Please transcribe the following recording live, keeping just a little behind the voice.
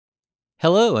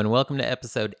Hello, and welcome to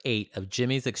episode 8 of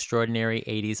Jimmy's Extraordinary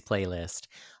 80s Playlist.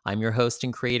 I'm your host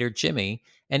and creator, Jimmy,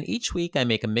 and each week I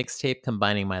make a mixtape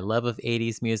combining my love of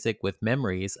 80s music with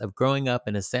memories of growing up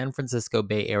in a San Francisco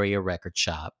Bay Area record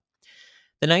shop.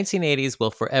 The 1980s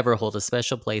will forever hold a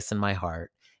special place in my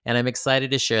heart, and I'm excited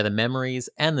to share the memories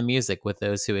and the music with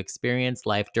those who experienced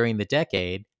life during the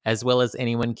decade, as well as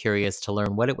anyone curious to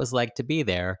learn what it was like to be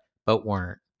there, but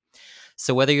weren't.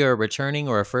 So, whether you're a returning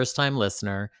or a first time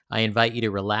listener, I invite you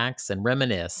to relax and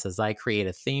reminisce as I create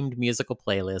a themed musical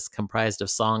playlist comprised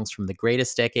of songs from the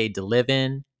greatest decade to live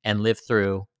in and live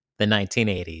through, the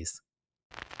 1980s.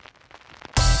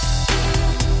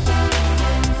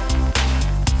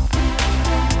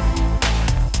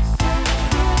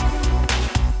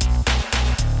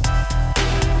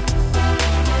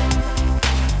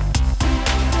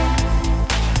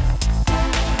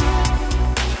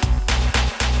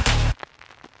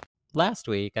 Last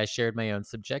week, I shared my own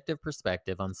subjective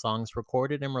perspective on songs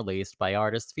recorded and released by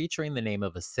artists featuring the name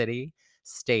of a city,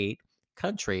 state,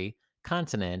 country,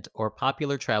 continent, or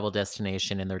popular travel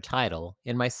destination in their title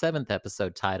in my 7th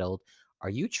episode titled, Are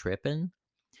You Trippin'?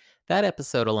 That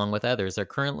episode, along with others, are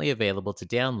currently available to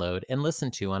download and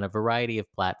listen to on a variety of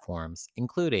platforms,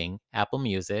 including Apple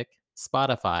Music,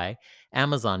 Spotify,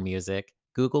 Amazon Music,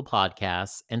 Google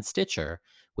Podcasts, and Stitcher,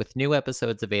 with new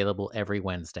episodes available every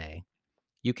Wednesday.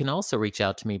 You can also reach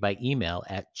out to me by email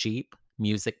at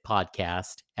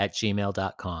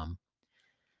jeepmusicpodcast@gmail.com.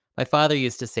 My father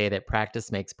used to say that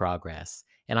practice makes progress,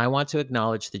 and I want to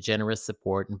acknowledge the generous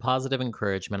support and positive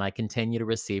encouragement I continue to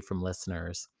receive from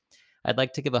listeners. I'd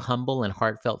like to give a humble and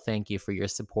heartfelt thank you for your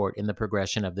support in the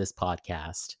progression of this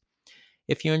podcast.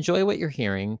 If you enjoy what you're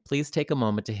hearing, please take a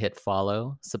moment to hit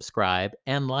follow, subscribe,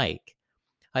 and like.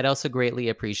 I'd also greatly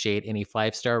appreciate any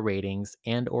 5-star ratings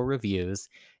and or reviews,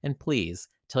 and please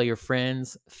tell your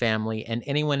friends, family, and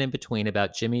anyone in between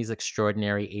about Jimmy's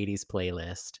Extraordinary 80s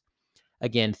playlist.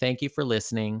 Again, thank you for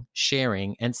listening,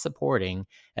 sharing, and supporting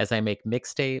as I make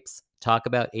mixtapes, talk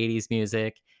about 80s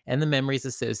music, and the memories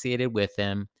associated with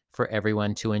them for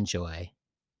everyone to enjoy.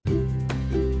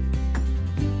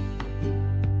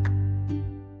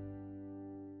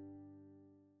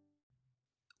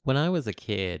 When I was a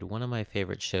kid, one of my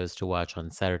favorite shows to watch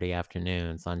on Saturday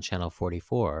afternoons on Channel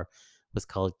 44 was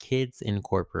called Kids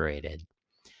Incorporated.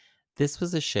 This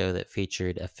was a show that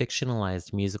featured a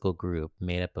fictionalized musical group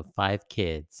made up of 5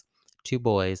 kids, 2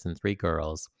 boys and 3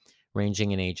 girls,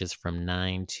 ranging in ages from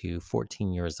 9 to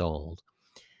 14 years old.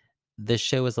 This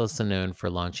show is also known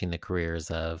for launching the careers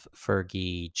of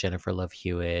Fergie, Jennifer Love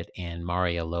Hewitt, and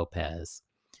Mario Lopez.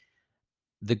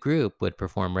 The group would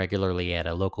perform regularly at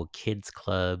a local kids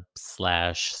club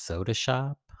slash soda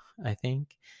shop, I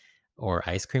think, or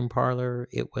ice cream parlor.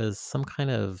 It was some kind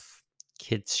of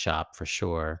kids shop for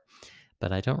sure,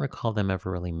 but I don't recall them ever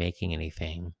really making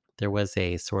anything. There was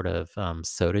a sort of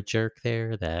soda jerk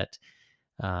there that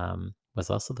was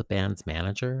also the band's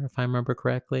manager, if I remember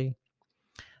correctly.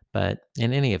 But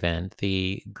in any event,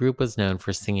 the group was known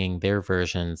for singing their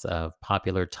versions of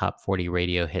popular top 40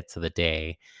 radio hits of the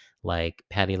day, like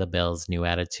Patti LaBelle's New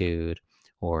Attitude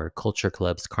or Culture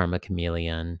Club's Karma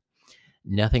Chameleon.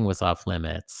 Nothing was off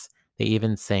limits. They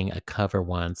even sang a cover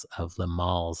once of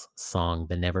Lamal's song,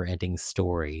 The Never Ending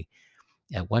Story,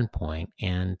 at one point,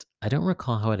 and I don't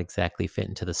recall how it exactly fit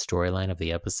into the storyline of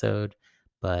the episode,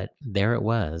 but there it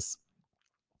was.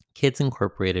 Kids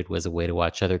Incorporated was a way to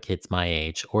watch other kids my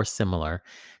age or similar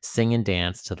sing and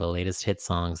dance to the latest hit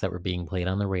songs that were being played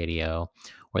on the radio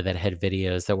or that had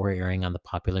videos that were airing on the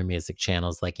popular music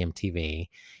channels like MTV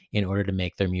in order to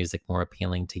make their music more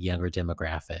appealing to younger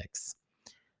demographics.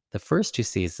 The first 2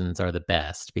 seasons are the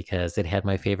best because it had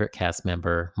my favorite cast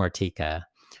member, Martika,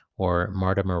 or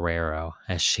Marta Marrero,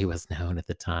 as she was known at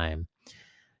the time.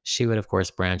 She would, of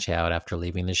course, branch out after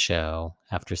leaving the show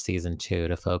after season 2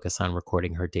 to focus on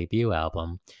recording her debut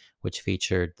album, which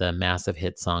featured the massive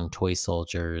hit song Toy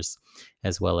Soldiers,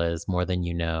 as well as More Than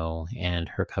You Know, and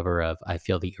her cover of I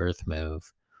Feel the Earth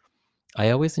Move.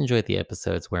 I always enjoyed the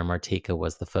episodes where Martika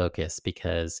was the focus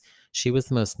because she was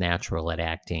the most natural at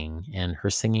acting, and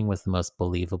her singing was the most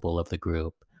believable of the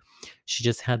group. She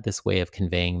just had this way of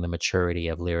conveying the maturity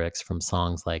of lyrics from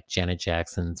songs like Janet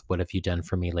Jackson's What Have You Done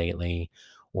For Me Lately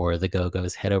or The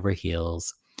Go-Go's Head Over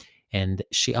Heels. And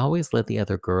she always led the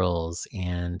other girls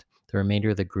and the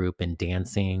remainder of the group in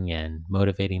dancing and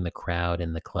motivating the crowd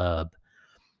in the club.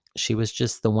 She was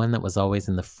just the one that was always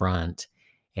in the front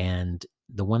and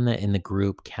the one that in the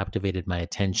group captivated my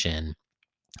attention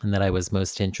and that I was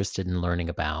most interested in learning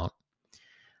about.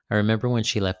 I remember when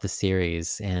she left the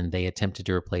series and they attempted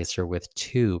to replace her with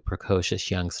 2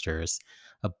 precocious youngsters,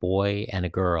 a boy and a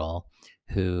girl,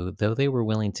 who, though they were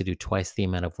willing to do twice the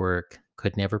amount of work,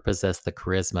 could never possess the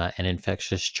charisma and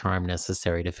infectious charm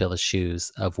necessary to fill the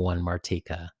shoes of one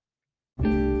Martika.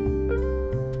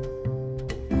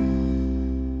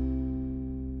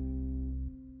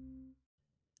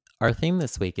 Our theme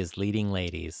this week is leading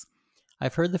ladies.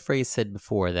 I've heard the phrase said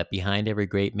before that behind every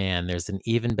great man there's an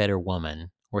even better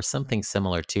woman, or something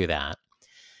similar to that.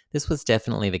 This was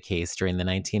definitely the case during the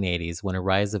 1980s when a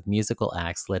rise of musical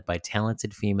acts led by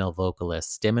talented female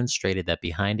vocalists demonstrated that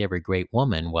behind every great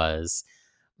woman was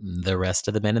the rest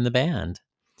of the men in the band.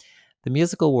 The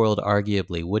musical world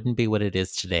arguably wouldn't be what it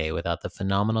is today without the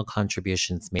phenomenal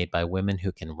contributions made by women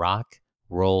who can rock,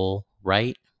 roll,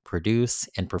 write, produce,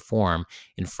 and perform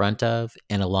in front of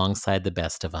and alongside the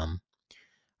best of them.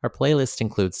 Our playlist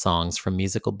includes songs from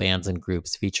musical bands and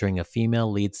groups featuring a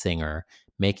female lead singer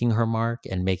making her mark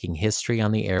and making history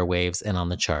on the airwaves and on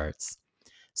the charts.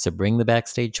 So bring the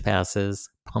backstage passes,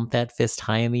 pump that fist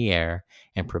high in the air,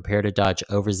 and prepare to dodge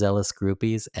overzealous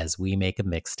groupies as we make a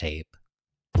mixtape.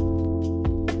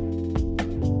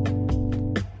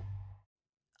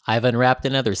 I've unwrapped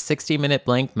another 60-minute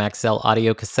blank Maxell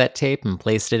audio cassette tape and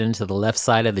placed it into the left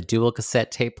side of the dual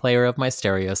cassette tape player of my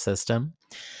stereo system.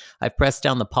 I've pressed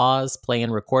down the pause, play,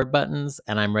 and record buttons,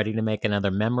 and I'm ready to make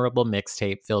another memorable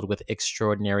mixtape filled with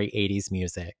extraordinary 80s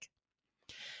music.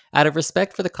 Out of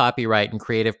respect for the copyright and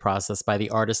creative process by the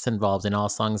artists involved in all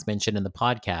songs mentioned in the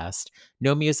podcast,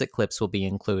 no music clips will be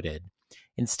included.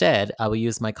 Instead, I will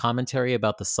use my commentary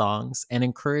about the songs and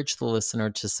encourage the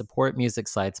listener to support music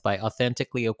sites by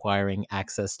authentically acquiring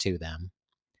access to them.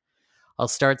 I'll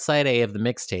start side A of the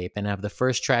mixtape and have the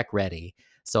first track ready,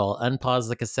 so I'll unpause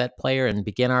the cassette player and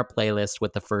begin our playlist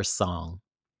with the first song.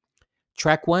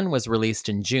 Track 1 was released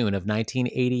in June of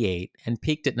 1988 and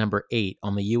peaked at number 8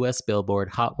 on the US Billboard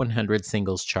Hot 100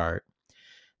 Singles Chart.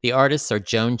 The artists are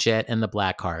Joan Jett and the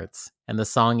Blackhearts, and the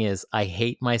song is I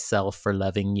Hate Myself for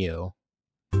Loving You.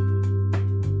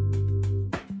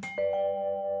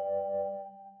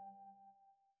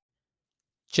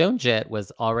 Joan Jett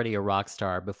was already a rock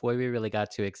star before we really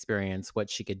got to experience what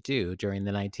she could do during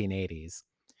the 1980s.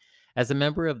 As a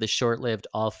member of the short-lived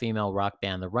all-female rock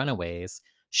band The Runaways,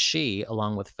 she,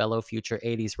 along with fellow future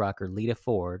 80s rocker Lita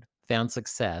Ford, found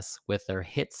success with their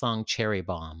hit song Cherry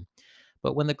Bomb.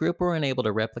 But when the group were unable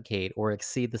to replicate or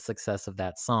exceed the success of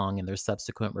that song in their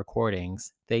subsequent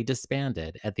recordings, they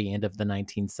disbanded at the end of the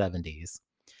 1970s.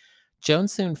 Joan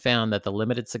soon found that the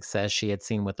limited success she had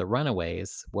seen with the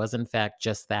Runaways was in fact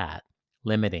just that,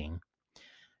 limiting.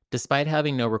 Despite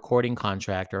having no recording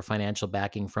contract or financial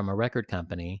backing from a record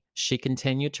company, she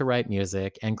continued to write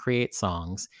music and create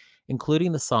songs,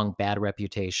 including the song Bad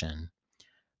Reputation.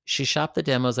 She shopped the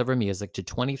demos of her music to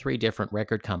 23 different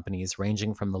record companies,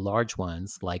 ranging from the large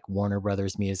ones like Warner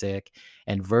Brothers Music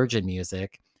and Virgin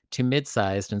Music to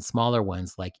mid-sized and smaller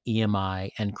ones like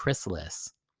EMI and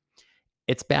Chrysalis.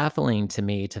 It's baffling to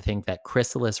me to think that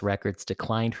Chrysalis Records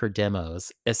declined her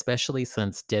demos, especially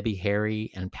since Debbie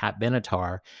Harry and Pat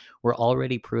Benatar were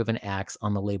already proven acts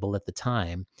on the label at the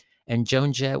time, and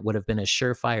Joan Jett would have been a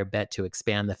surefire bet to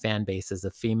expand the fan bases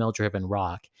of female-driven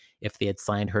rock if they had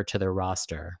signed her to their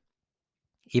roster.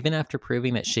 Even after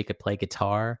proving that she could play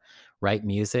guitar, write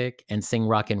music, and sing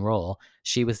rock and roll,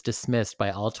 she was dismissed by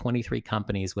all 23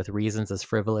 companies with reasons as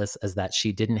frivolous as that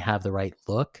she didn't have the right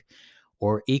look,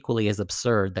 or equally as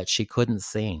absurd that she couldn't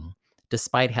sing,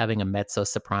 despite having a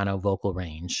mezzo-soprano vocal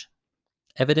range.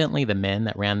 Evidently, the men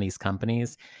that ran these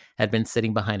companies had been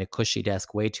sitting behind a cushy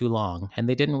desk way too long, and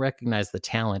they didn't recognize the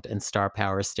talent and star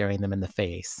power staring them in the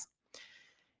face.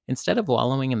 Instead of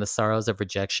wallowing in the sorrows of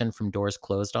rejection from doors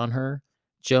closed on her,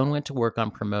 Joan went to work on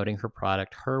promoting her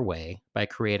product her way by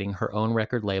creating her own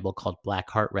record label called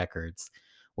Blackheart Records,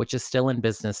 which is still in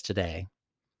business today.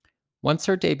 Once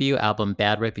her debut album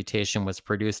Bad Reputation was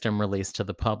produced and released to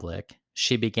the public,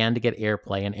 she began to get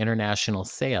airplay and international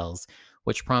sales,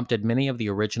 which prompted many of the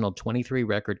original 23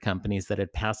 record companies that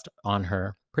had passed on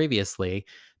her previously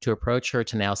to approach her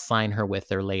to now sign her with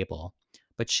their label.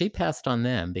 But she passed on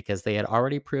them because they had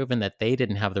already proven that they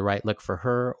didn't have the right look for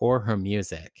her or her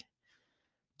music.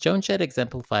 Joan Jett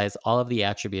exemplifies all of the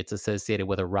attributes associated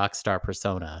with a rock star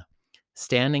persona.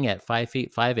 Standing at 5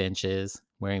 feet 5 inches,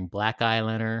 wearing black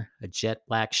eyeliner, a jet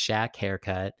black Shaq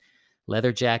haircut,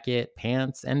 leather jacket,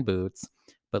 pants, and boots,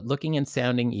 but looking and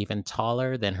sounding even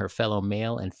taller than her fellow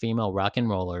male and female rock and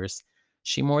rollers,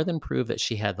 she more than proved that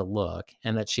she had the look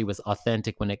and that she was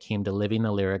authentic when it came to living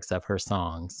the lyrics of her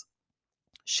songs.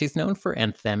 She's known for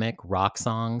anthemic rock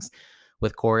songs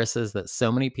with choruses that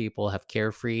so many people have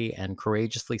carefree and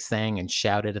courageously sang and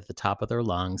shouted at the top of their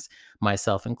lungs,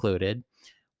 myself included,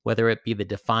 Whether it be the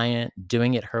defiant,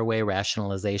 doing it her way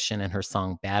rationalization in her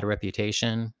song Bad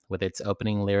Reputation, with its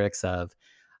opening lyrics of,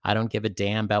 I don't give a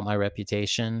damn about my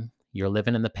reputation. You're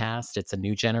living in the past. It's a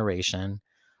new generation.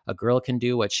 A girl can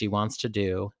do what she wants to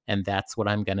do, and that's what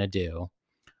I'm going to do.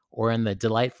 Or in the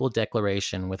delightful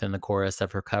declaration within the chorus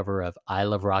of her cover of I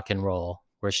Love Rock and Roll,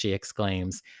 where she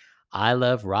exclaims, I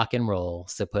love rock and roll,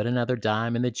 so put another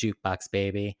dime in the jukebox,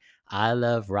 baby. I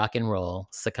love rock and roll,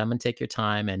 so come and take your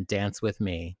time and dance with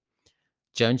me.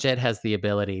 Joan Jett has the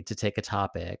ability to take a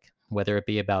topic, whether it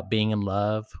be about being in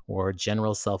love or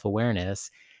general self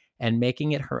awareness, and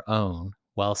making it her own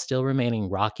while still remaining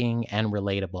rocking and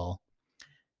relatable.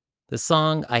 The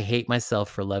song I Hate Myself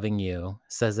for Loving You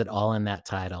says it all in that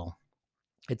title.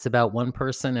 It's about one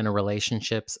person in a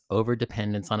relationship's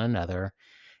overdependence on another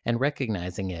and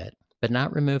recognizing it, but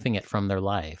not removing it from their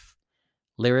life.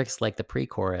 Lyrics like the pre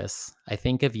chorus, I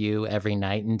think of you every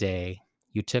night and day,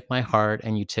 you took my heart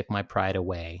and you took my pride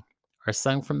away, are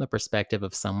sung from the perspective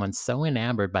of someone so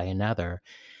enamored by another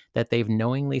that they've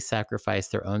knowingly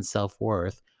sacrificed their own self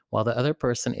worth while the other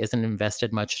person isn't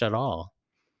invested much at all.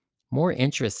 More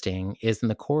interesting is in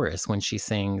the chorus when she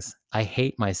sings, I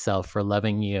hate myself for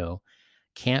loving you.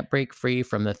 Can't break free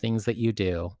from the things that you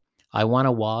do. I want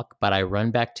to walk, but I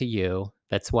run back to you.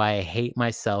 That's why I hate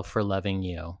myself for loving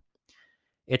you.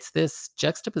 It's this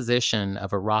juxtaposition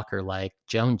of a rocker like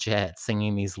Joan Jett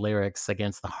singing these lyrics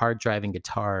against the hard driving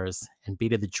guitars and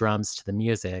beat of the drums to the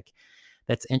music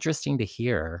that's interesting to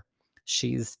hear.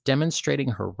 She's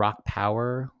demonstrating her rock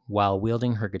power while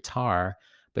wielding her guitar,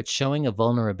 but showing a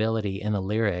vulnerability in the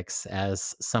lyrics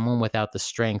as someone without the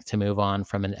strength to move on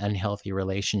from an unhealthy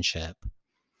relationship.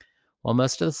 While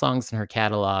most of the songs in her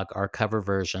catalog are cover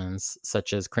versions,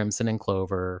 such as Crimson and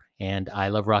Clover and I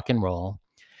Love Rock and Roll,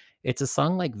 it's a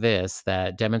song like this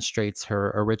that demonstrates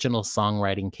her original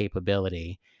songwriting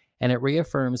capability, and it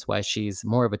reaffirms why she's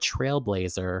more of a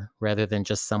trailblazer rather than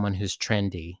just someone who's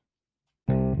trendy.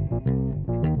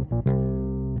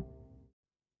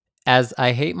 As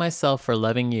I Hate Myself for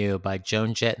Loving You by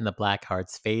Joan Jett and the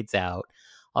Blackhearts fades out,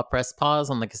 I'll press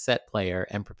pause on the cassette player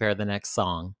and prepare the next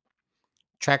song.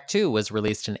 Track 2 was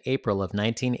released in April of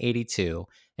 1982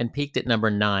 and peaked at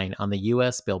number 9 on the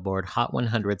US Billboard Hot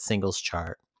 100 singles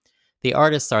chart. The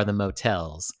artists are the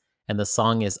Motels, and the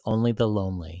song is Only the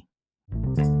Lonely.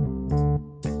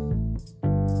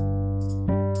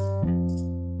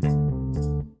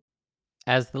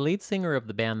 As the lead singer of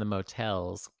the band The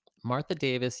Motels, Martha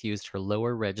Davis used her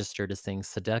lower register to sing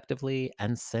seductively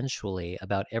and sensually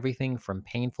about everything from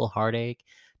painful heartache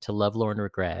to lovelorn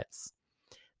regrets.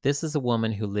 This is a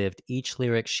woman who lived each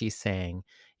lyric she sang,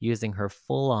 using her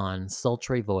full on,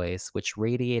 sultry voice, which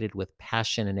radiated with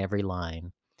passion in every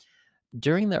line.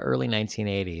 During the early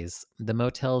 1980s, the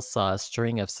Motels saw a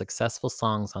string of successful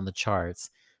songs on the charts,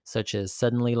 such as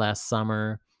Suddenly Last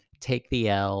Summer, Take the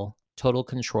L, Total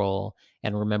Control,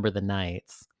 and Remember the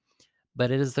Nights.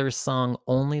 But it is their song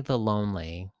Only the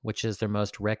Lonely, which is their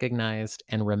most recognized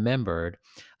and remembered,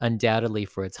 undoubtedly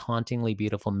for its hauntingly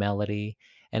beautiful melody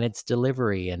and its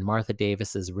delivery and Martha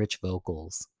Davis's rich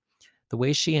vocals. The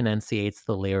way she enunciates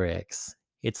the lyrics,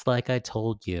 it's like I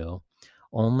told you,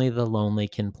 only the lonely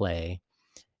can play,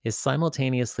 is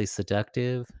simultaneously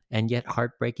seductive and yet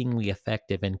heartbreakingly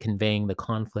effective in conveying the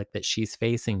conflict that she's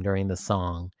facing during the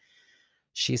song.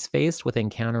 She's faced with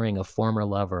encountering a former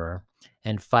lover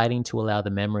and fighting to allow the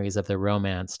memories of their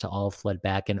romance to all flood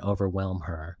back and overwhelm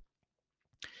her.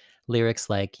 Lyrics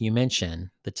like, You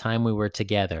mention the time we were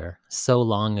together so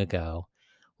long ago.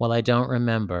 While I don't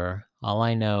remember, all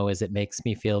I know is it makes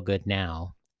me feel good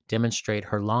now, demonstrate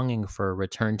her longing for a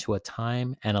return to a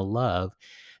time and a love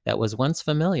that was once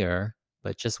familiar,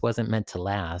 but just wasn't meant to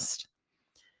last.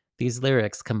 These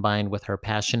lyrics, combined with her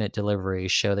passionate delivery,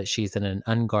 show that she's in an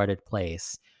unguarded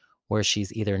place where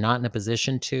she's either not in a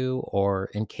position to or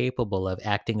incapable of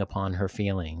acting upon her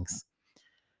feelings.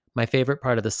 My favorite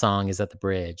part of the song is at the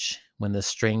bridge, when the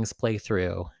strings play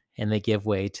through and they give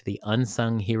way to the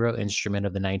unsung hero instrument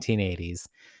of the 1980s,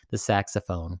 the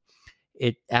saxophone.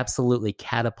 It absolutely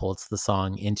catapults the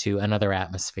song into another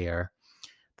atmosphere.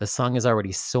 The song is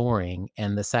already soaring,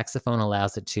 and the saxophone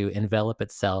allows it to envelop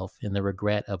itself in the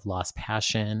regret of lost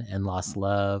passion and lost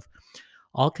love,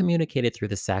 all communicated through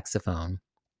the saxophone.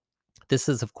 This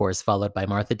is, of course, followed by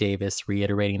Martha Davis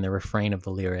reiterating the refrain of the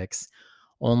lyrics,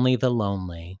 only the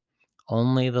lonely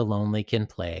can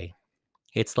play.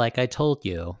 It's like I told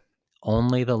you,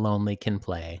 only the lonely can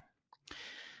play.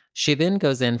 She then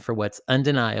goes in for what's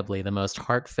undeniably the most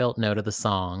heartfelt note of the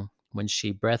song when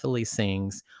she breathily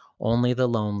sings, Only the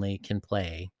lonely can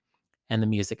play, and the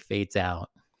music fades out.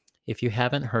 If you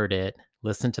haven't heard it,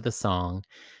 listen to the song.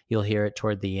 You'll hear it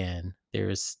toward the end.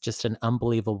 There's just an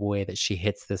unbelievable way that she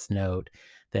hits this note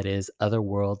that is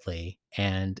otherworldly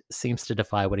and seems to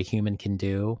defy what a human can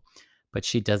do, but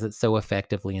she does it so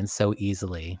effectively and so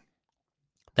easily.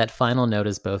 That final note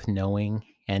is both knowing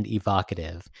and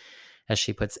evocative as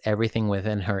she puts everything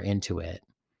within her into it.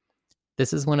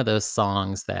 This is one of those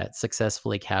songs that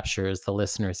successfully captures the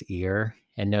listener's ear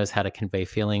and knows how to convey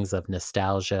feelings of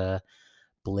nostalgia,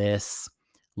 bliss,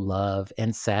 love,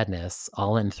 and sadness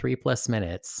all in 3+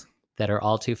 minutes that are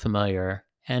all too familiar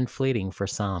and fleeting for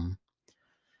some.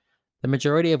 The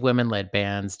majority of women led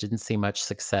bands didn't see much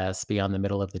success beyond the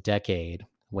middle of the decade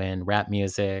when rap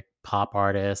music, pop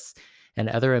artists, and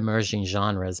other emerging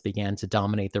genres began to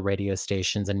dominate the radio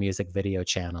stations and music video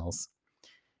channels.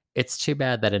 It's too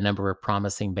bad that a number of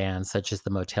promising bands, such as the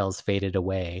Motels, faded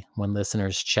away when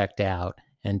listeners checked out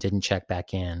and didn't check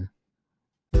back in.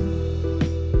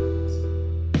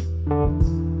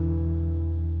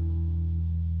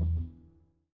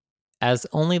 As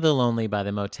Only the Lonely by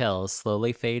the Motels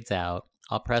slowly fades out,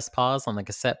 I'll press pause on the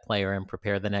cassette player and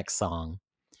prepare the next song.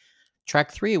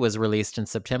 Track 3 was released in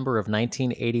September of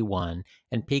 1981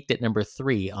 and peaked at number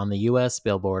 3 on the US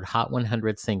Billboard Hot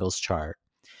 100 singles chart.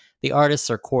 The artists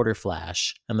are Quarter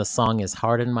Flash, and the song is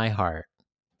Harden My Heart.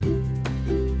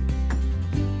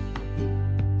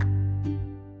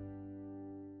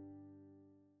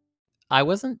 I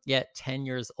wasn't yet 10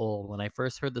 years old when I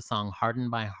first heard the song Harden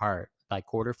My Heart by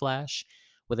Quarter Flash,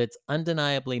 with its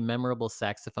undeniably memorable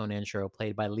saxophone intro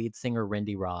played by lead singer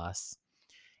Randy Ross.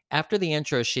 After the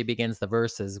intro, she begins the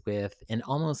verses with an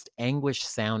almost anguished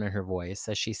sound in her voice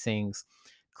as she sings,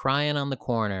 "Crying on the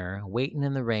corner, waiting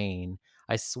in the rain.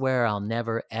 I swear I'll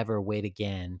never ever wait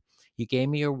again. You gave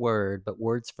me your word, but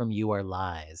words from you are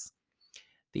lies."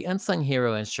 The unsung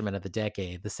hero instrument of the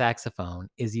decade, the saxophone,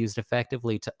 is used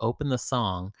effectively to open the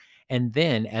song and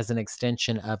then as an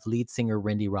extension of lead singer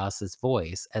Randy Ross's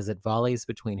voice as it volleys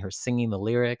between her singing the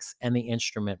lyrics and the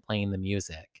instrument playing the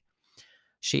music.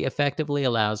 She effectively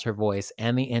allows her voice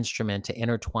and the instrument to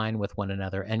intertwine with one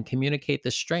another and communicate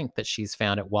the strength that she's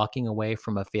found at walking away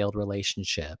from a failed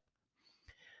relationship.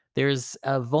 There's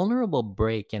a vulnerable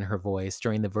break in her voice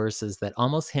during the verses that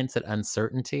almost hints at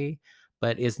uncertainty,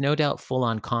 but is no doubt full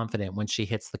on confident when she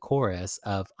hits the chorus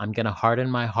of, "I'm going to harden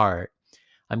my heart.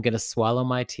 I'm going to swallow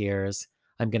my tears.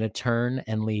 I'm going to turn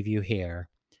and leave you here,"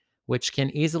 which can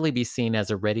easily be seen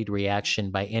as a readied reaction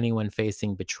by anyone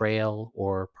facing betrayal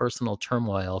or personal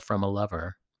turmoil from a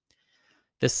lover.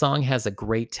 This song has a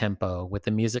great tempo with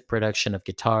the music production of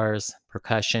guitars,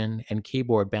 percussion, and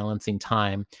keyboard balancing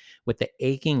time with the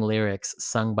aching lyrics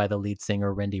sung by the lead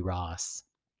singer Randy Ross.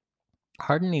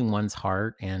 Hardening one's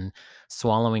heart and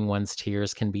swallowing one's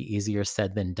tears can be easier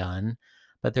said than done,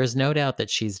 but there's no doubt that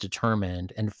she's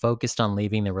determined and focused on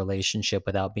leaving the relationship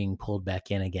without being pulled back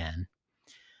in again.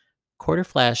 Quarter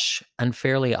Flash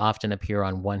unfairly often appear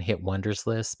on one hit wonders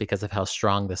lists because of how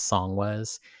strong this song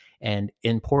was and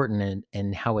important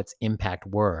in how its impact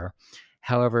were.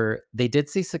 However, they did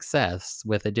see success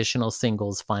with additional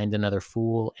singles Find Another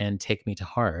Fool and Take Me to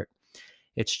Heart.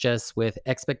 It's just with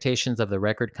expectations of the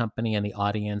record company and the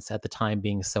audience at the time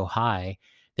being so high,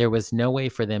 there was no way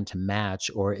for them to match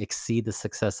or exceed the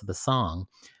success of the song.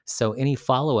 So any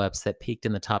follow ups that peaked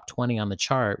in the top 20 on the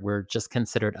chart were just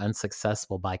considered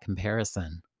unsuccessful by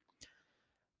comparison.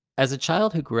 As a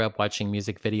child who grew up watching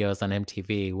music videos on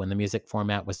MTV when the music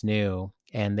format was new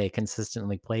and they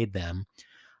consistently played them,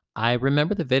 I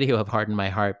remember the video of Harden My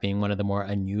Heart being one of the more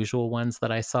unusual ones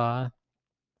that I saw.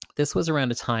 This was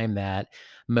around a time that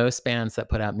most bands that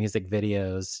put out music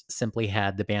videos simply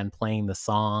had the band playing the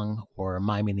song or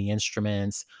miming the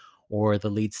instruments or the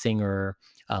lead singer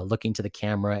looking to the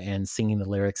camera and singing the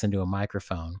lyrics into a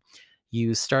microphone.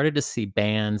 You started to see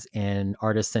bands and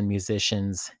artists and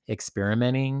musicians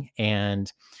experimenting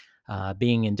and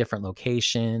being in different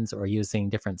locations or using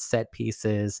different set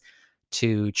pieces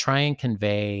to try and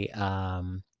convey,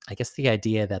 I guess, the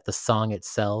idea that the song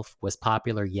itself was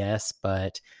popular, yes,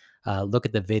 but look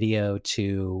at the video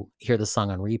to hear the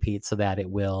song on repeat so that it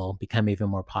will become even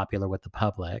more popular with the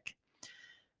public.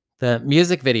 The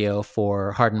music video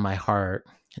for Harden My Heart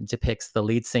depicts the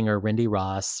lead singer, Randy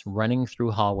Ross, running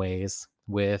through hallways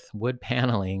with wood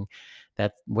paneling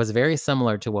that was very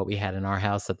similar to what we had in our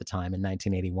house at the time in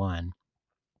 1981,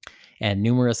 and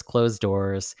numerous closed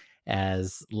doors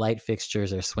as light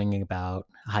fixtures are swinging about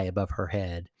high above her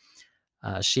head.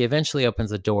 She eventually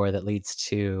opens a door that leads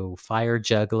to fire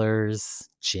jugglers,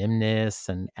 gymnasts,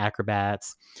 and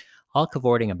acrobats, all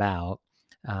cavorting about,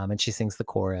 and she sings the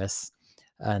chorus.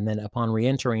 And then upon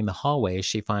re-entering the hallway,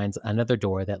 she finds another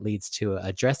door that leads to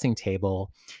a dressing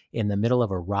table in the middle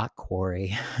of a rock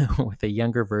quarry with a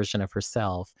younger version of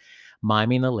herself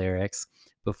miming the lyrics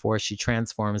before she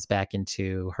transforms back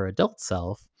into her adult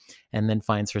self and then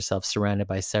finds herself surrounded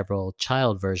by several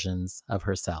child versions of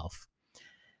herself.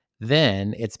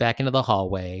 Then it's back into the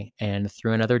hallway and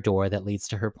through another door that leads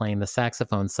to her playing the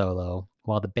saxophone solo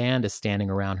while the band is standing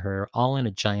around her, all in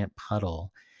a giant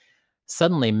puddle.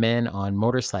 Suddenly, men on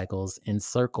motorcycles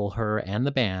encircle her and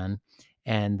the band,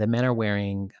 and the men are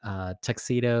wearing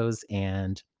tuxedos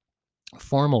and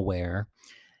formal wear.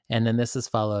 And then this is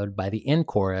followed by the in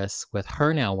chorus with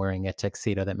her now wearing a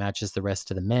tuxedo that matches the rest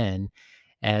of the men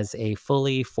as a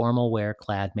fully formal wear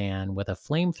clad man with a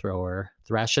flamethrower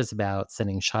thrashes about,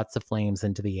 sending shots of flames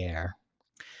into the air.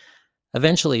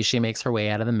 Eventually, she makes her way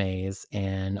out of the maze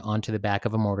and onto the back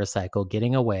of a motorcycle,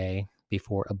 getting away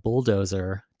before a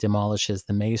bulldozer demolishes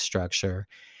the maze structure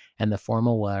and the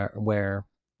formal wear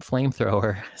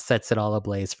flamethrower sets it all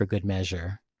ablaze for good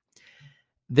measure.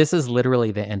 This is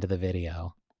literally the end of the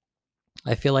video.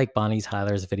 I feel like Bonnie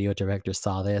Tyler's video director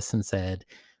saw this and said,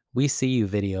 "We see you,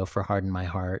 video for Harden My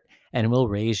Heart, and we'll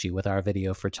raise you with our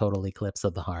video for Total Eclipse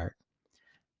of the Heart."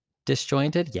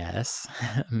 Disjointed? Yes.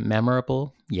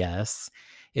 Memorable? Yes.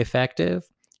 Effective?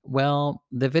 Well,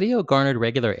 the video garnered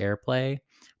regular airplay,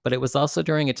 but it was also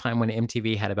during a time when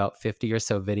MTV had about 50 or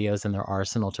so videos in their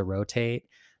arsenal to rotate.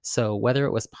 So whether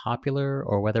it was popular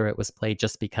or whether it was played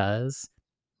just because,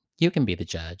 you can be the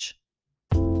judge.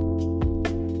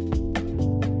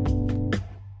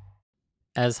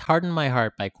 As Harden My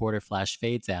Heart by Quarter Flash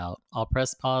fades out, I'll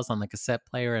press pause on the cassette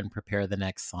player and prepare the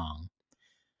next song.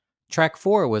 Track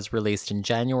 4 was released in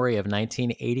January of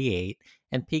 1988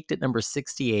 and peaked at number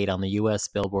 68 on the US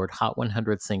Billboard Hot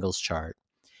 100 Singles Chart.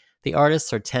 The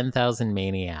artists are 10,000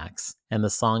 Maniacs, and the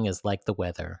song is Like the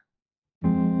Weather.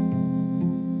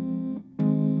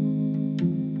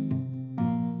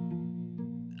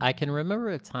 I can remember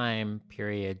a time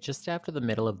period just after the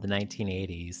middle of the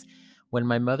 1980s when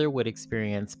my mother would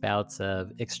experience bouts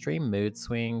of extreme mood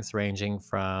swings ranging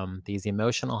from these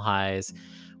emotional highs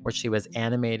where she was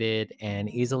animated and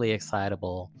easily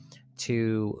excitable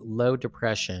to low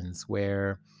depressions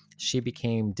where she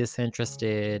became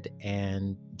disinterested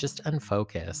and just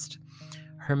unfocused.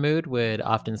 Her mood would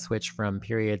often switch from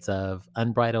periods of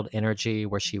unbridled energy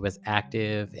where she was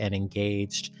active and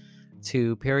engaged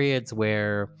to periods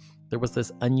where there was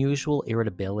this unusual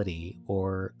irritability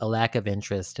or a lack of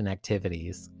interest in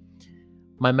activities.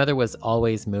 My mother was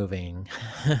always moving.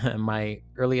 My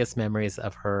earliest memories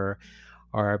of her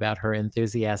are about her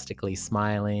enthusiastically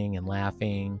smiling and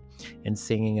laughing and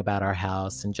singing about our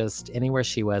house and just anywhere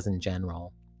she was in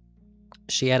general.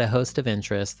 She had a host of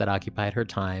interests that occupied her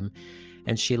time,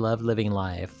 and she loved living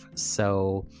life.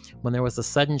 So, when there was a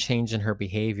sudden change in her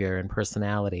behavior and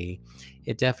personality,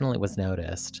 it definitely was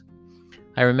noticed.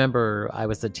 I remember I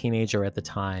was a teenager at the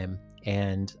time,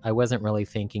 and I wasn't really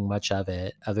thinking much of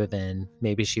it other than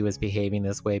maybe she was behaving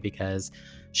this way because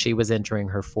she was entering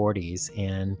her 40s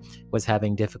and was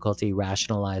having difficulty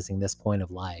rationalizing this point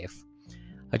of life.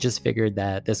 I just figured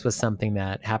that this was something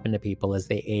that happened to people as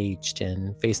they aged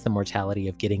and faced the mortality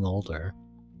of getting older.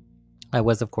 I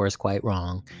was, of course, quite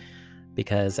wrong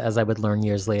because, as I would learn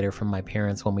years later from my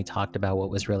parents when we talked about what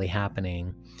was really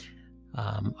happening,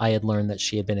 I had learned that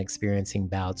she had been experiencing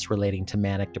bouts relating to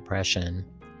manic depression,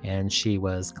 and she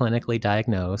was clinically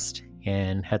diagnosed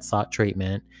and had sought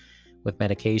treatment with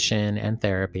medication and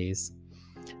therapies.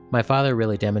 My father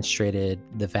really demonstrated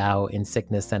the vow in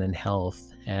sickness and in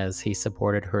health as he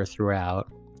supported her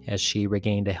throughout as she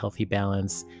regained a healthy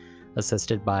balance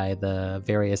assisted by the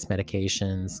various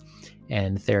medications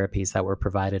and therapies that were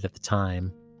provided at the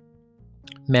time.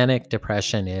 Manic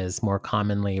depression is more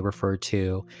commonly referred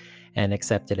to and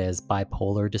accepted as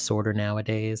bipolar disorder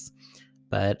nowadays,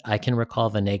 but I can recall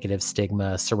the negative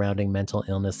stigma surrounding mental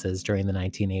illnesses during the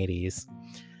 1980s.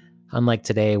 Unlike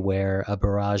today, where a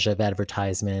barrage of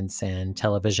advertisements and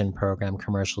television program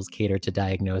commercials cater to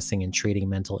diagnosing and treating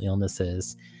mental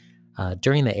illnesses,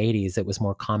 during the 80s, it was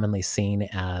more commonly seen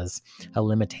as a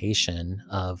limitation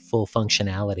of full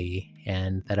functionality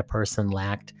and that a person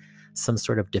lacked some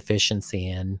sort of deficiency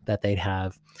and that they'd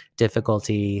have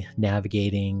difficulty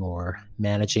navigating or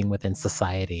managing within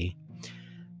society.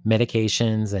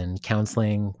 Medications and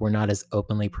counseling were not as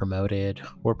openly promoted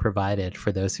or provided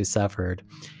for those who suffered,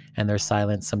 and their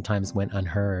silence sometimes went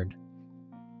unheard.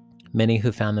 Many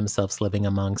who found themselves living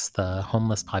amongst the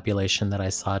homeless population that I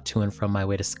saw to and from my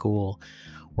way to school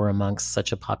were amongst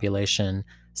such a population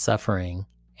suffering,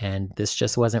 and this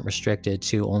just wasn't restricted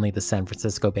to only the San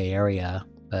Francisco Bay Area,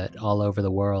 but all over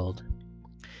the world.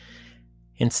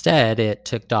 Instead, it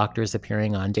took doctors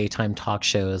appearing on daytime talk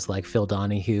shows like Phil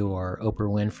Donahue or Oprah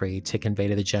Winfrey to convey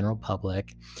to the general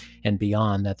public and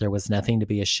beyond that there was nothing to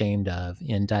be ashamed of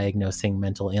in diagnosing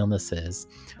mental illnesses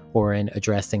or in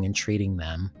addressing and treating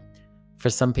them. For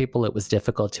some people, it was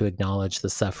difficult to acknowledge the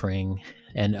suffering,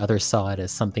 and others saw it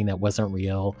as something that wasn't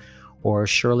real or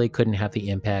surely couldn't have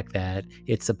the impact that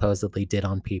it supposedly did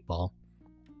on people.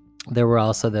 There were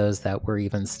also those that were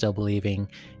even still believing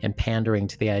and pandering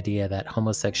to the idea that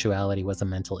homosexuality was a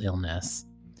mental illness.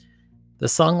 The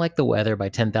song Like the Weather by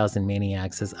 10,000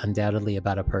 Maniacs is undoubtedly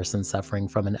about a person suffering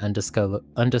from an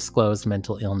undisclosed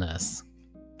mental illness.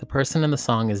 The person in the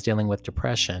song is dealing with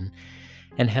depression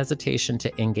and hesitation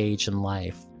to engage in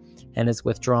life, and is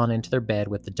withdrawn into their bed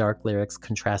with the dark lyrics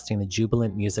contrasting the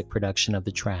jubilant music production of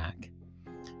the track.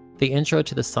 The intro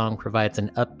to the song provides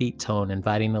an upbeat tone,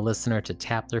 inviting the listener to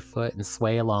tap their foot and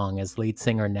sway along as lead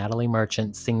singer Natalie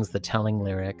Merchant sings the telling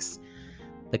lyrics.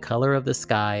 The color of the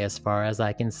sky, as far as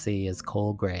I can see, is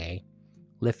coal gray.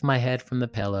 Lift my head from the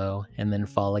pillow and then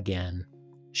fall again.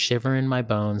 Shiver in my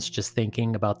bones just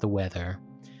thinking about the weather.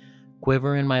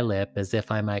 Quiver in my lip as if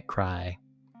I might cry.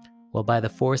 Well, by the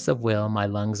force of will, my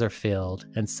lungs are filled,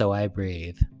 and so I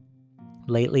breathe.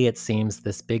 Lately, it seems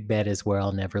this big bed is where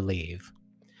I'll never leave.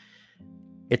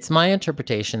 It's my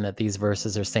interpretation that these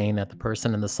verses are saying that the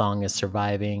person in the song is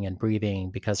surviving and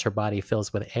breathing because her body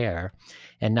fills with air,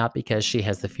 and not because she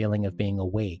has the feeling of being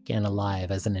awake and alive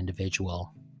as an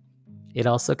individual. It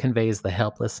also conveys the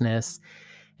helplessness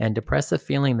and depressive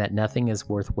feeling that nothing is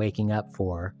worth waking up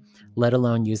for, let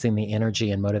alone using the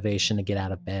energy and motivation to get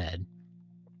out of bed.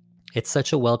 It's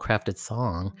such a well-crafted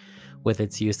song, with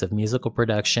its use of musical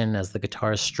production as the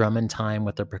guitars strum in time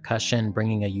with the percussion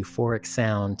bringing a euphoric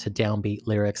sound to downbeat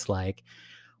lyrics like,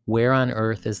 "Where on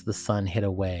earth is the sun hid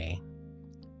away?"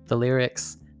 The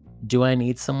lyrics, "Do I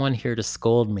need someone here to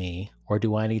scold me, or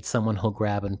do I need someone who'll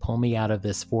grab and pull me out of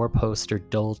this four-poster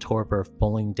dull torpor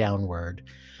bowling downward?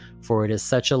 For it is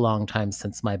such a long time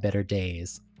since my better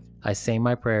days. I say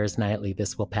my prayers nightly,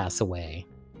 this will pass away."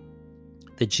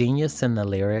 The genius in the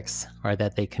lyrics are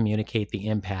that they communicate the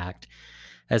impact,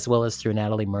 as well as through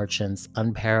Natalie Merchant's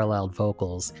unparalleled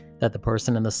vocals, that the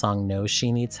person in the song knows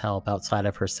she needs help outside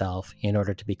of herself in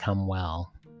order to become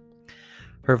well.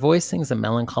 Her voice sings a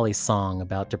melancholy song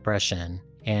about depression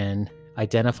and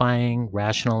identifying,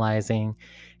 rationalizing,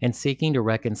 and seeking to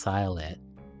reconcile it.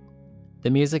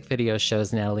 The music video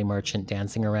shows Natalie Merchant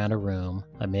dancing around a room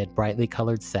amid brightly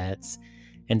colored sets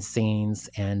and scenes,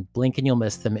 and blink and you'll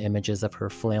miss them images of her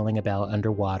flailing about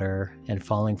underwater and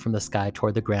falling from the sky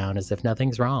toward the ground as if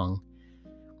nothing's wrong.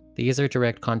 These are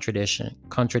direct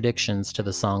contradictions to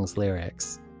the song's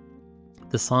lyrics.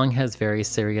 The song has very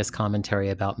serious commentary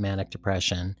about manic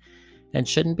depression and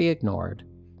shouldn't be ignored,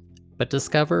 but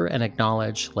discover and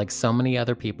acknowledge like so many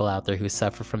other people out there who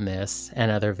suffer from this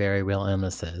and other very real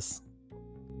illnesses.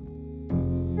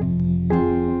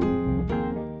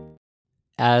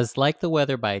 As Like the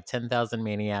Weather by 10,000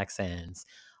 Maniacs ends,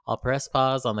 I'll press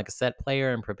pause on the cassette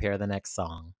player and prepare the next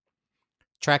song.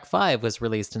 Track 5 was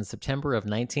released in September of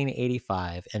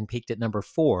 1985 and peaked at number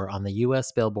 4 on the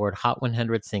US Billboard Hot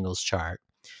 100 singles chart.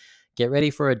 Get ready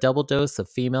for a double dose of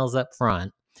females up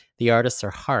front. The artists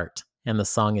are Heart, and the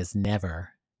song is Never.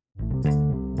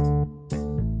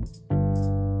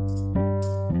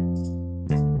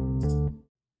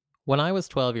 When I was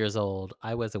 12 years old,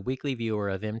 I was a weekly viewer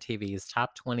of MTV's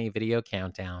Top 20 Video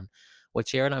Countdown,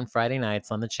 which aired on Friday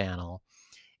nights on the channel.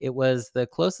 It was the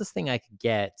closest thing I could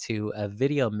get to a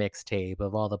video mixtape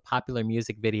of all the popular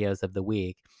music videos of the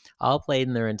week, all played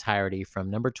in their entirety from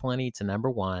number 20 to number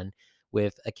 1,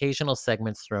 with occasional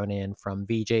segments thrown in from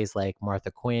VJs like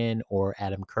Martha Quinn or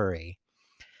Adam Curry.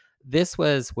 This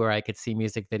was where I could see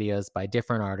music videos by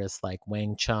different artists like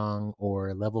Wang Chung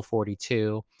or Level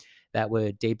 42 that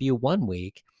would debut one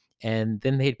week, and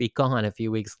then they'd be gone a few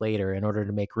weeks later in order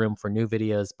to make room for new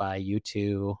videos by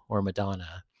U2 or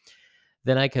Madonna.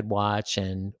 Then I could watch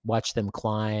them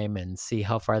climb and see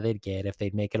how far they'd get, if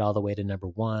they'd make it all the way to number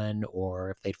 1,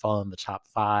 or if they'd fall in the top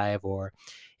 5, or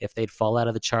if they'd fall out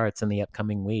of the charts in the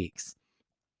upcoming weeks.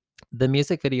 The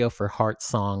music video for Heart's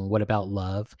song What About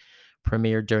Love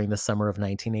premiered during the summer of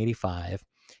 1985,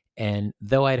 and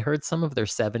though I'd heard some of their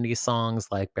 70s songs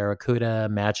like Barracuda,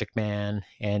 Magic Man,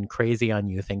 and Crazy on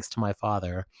You thanks to my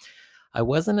father, I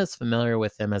wasn't as familiar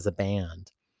with them as a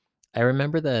band. I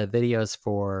remember the videos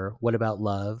for What About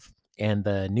Love and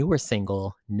the newer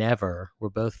single, Never, were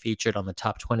both featured on the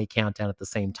Top 20 Countdown at the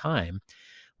same time,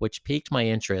 which piqued my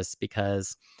interest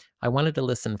because I wanted to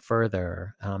listen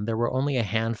further. There were only a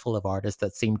handful of artists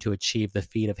that seemed to achieve the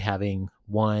feat of having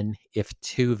one, if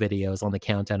two, videos on the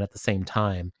countdown at the same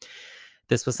time.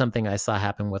 This was something I saw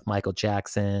happen with Michael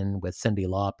Jackson, with Cyndi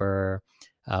Lauper,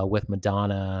 with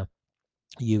Madonna,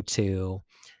 U2.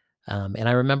 And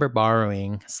I remember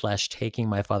borrowing slash taking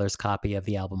my father's copy of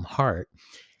the album Heart.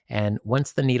 And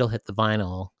once the needle hit the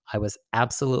vinyl, I was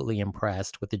absolutely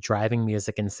impressed with the driving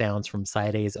music and sounds from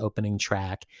Side A's opening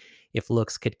track, If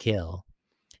Looks Could Kill.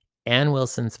 Ann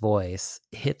Wilson's voice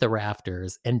hit the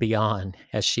rafters and beyond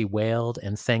as she wailed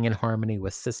and sang in harmony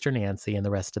with Sister Nancy and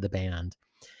the rest of the band.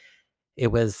 It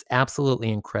was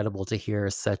absolutely incredible to hear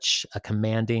such a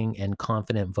commanding and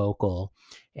confident vocal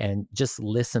and just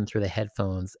listen through the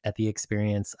headphones at the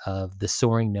experience of the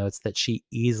soaring notes that she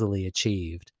easily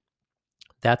achieved.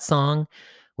 That song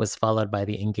was followed by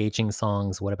the engaging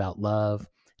songs What About Love,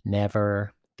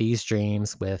 Never, These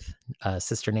Dreams with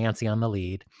Sister Nancy on the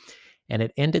lead, and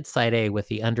it ended side A with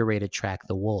the underrated track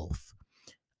The Wolf.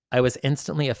 I was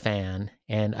instantly a fan,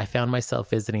 and I found myself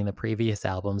visiting the previous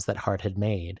albums that Heart had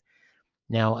made.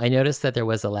 Now, I noticed that there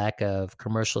was a lack of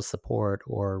commercial support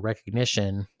or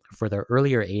recognition for their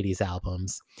earlier 80s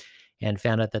albums and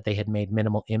found out that they had made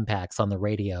minimal impacts on the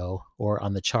radio or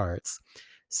on the charts.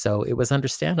 So it was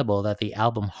understandable that the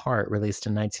album Heart, released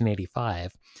in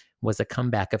 1985, was a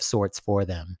comeback of sorts for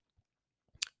them.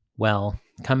 Well,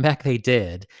 comeback they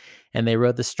did, and they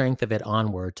rode the strength of it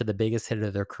onward to the biggest hit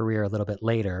of their career a little bit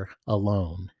later,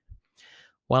 Alone.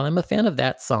 While I'm a fan of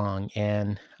that song,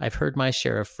 and I've heard my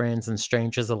share of friends and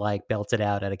strangers alike belt it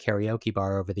out at a karaoke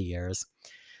bar over the years,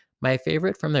 my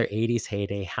favorite from their 80s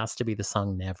heyday has to be the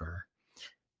song Never.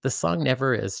 The song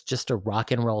Never is just a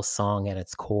rock and roll song at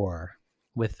its core,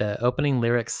 with the opening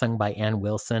lyrics sung by Ann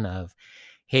Wilson of,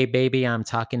 "Hey baby, I'm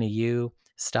talking to you.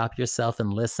 Stop yourself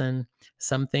and listen.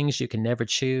 Some things you can never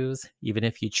choose, even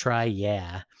if you try,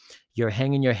 yeah. You're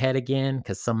hanging your head again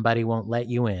because somebody won't let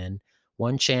you in.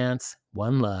 One chance,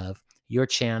 one love, your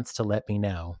chance to let me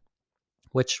know."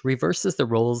 Which reverses the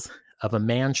roles of a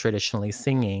man traditionally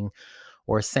singing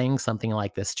or saying something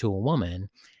like this to a woman.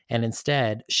 And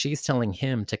instead, she's telling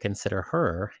him to consider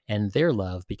her and their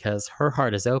love because her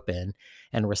heart is open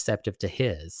and receptive to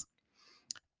his.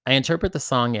 I interpret the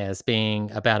song as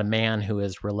being about a man who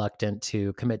is reluctant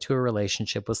to commit to a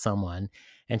relationship with someone,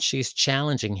 and she's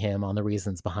challenging him on the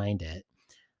reasons behind it.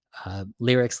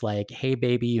 Lyrics like, "Hey,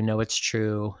 baby, you know it's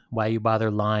true. Why you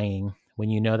bother lying when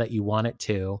you know that you want it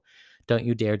to? Don't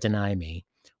you dare deny me.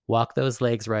 Walk those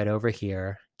legs right over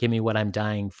here. Give me what I'm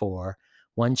dying for.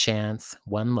 One chance,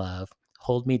 one love.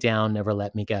 Hold me down, never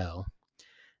let me go."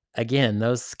 Again,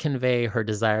 those convey her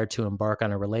desire to embark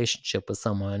on a relationship with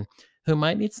someone who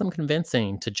might need some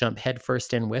convincing to jump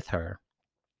headfirst in with her.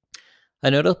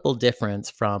 A notable difference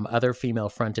from other female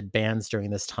fronted bands during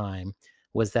this time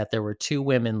was that there were two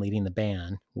women leading the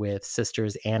band, with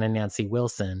sisters Ann and Nancy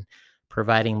Wilson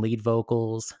providing lead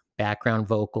vocals, background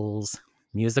vocals,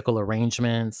 musical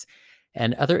arrangements,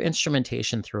 and other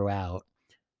instrumentation throughout.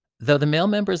 Though the male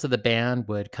members of the band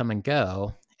would come and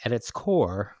go, at its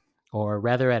core, or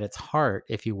rather at its heart,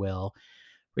 if you will,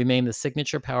 remain the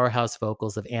signature powerhouse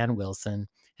vocals of Ann Wilson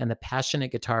and the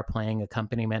passionate guitar playing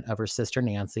accompaniment of her sister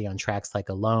Nancy on tracks like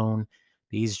Alone,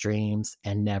 These Dreams,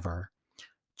 and Never.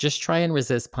 Just try and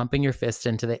resist pumping your fist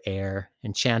into the air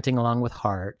and chanting along with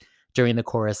Heart during the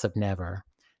chorus of Never.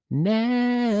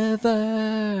 Never,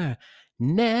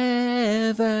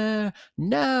 never,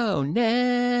 no,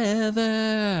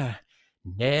 never,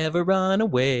 never run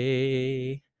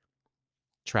away.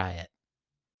 Try it.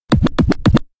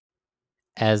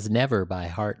 As Never by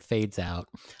Heart fades out,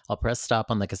 I'll press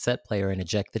stop on the cassette player and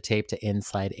eject the tape to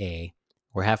inside A.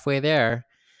 We're halfway there.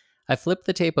 I flip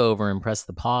the tape over and press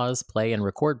the pause, play, and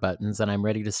record buttons, and I'm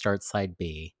ready to start side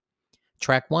B.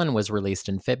 Track 1 was released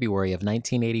in February of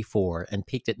 1984 and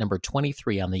peaked at number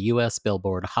 23 on the US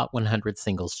Billboard Hot 100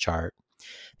 singles chart.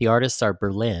 The artists are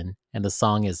Berlin, and the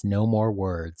song is No More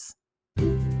Words.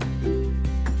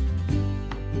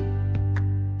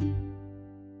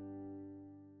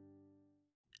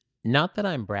 Not that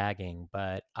I'm bragging,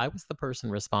 but I was the person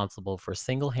responsible for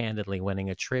single handedly winning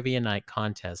a trivia night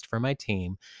contest for my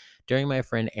team during my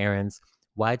friend Aaron's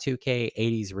Y2K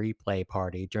 80s replay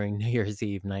party during New Year's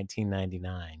Eve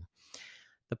 1999.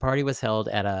 The party was held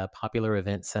at a popular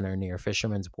event center near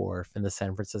Fisherman's Wharf in the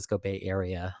San Francisco Bay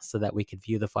Area so that we could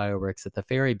view the fireworks at the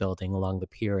ferry building along the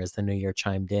pier as the new year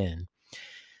chimed in.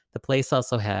 The place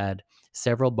also had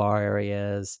several bar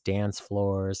areas, dance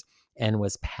floors, and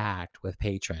was packed with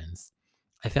patrons.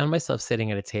 I found myself sitting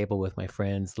at a table with my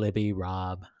friends Libby,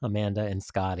 Rob, Amanda, and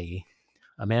Scotty.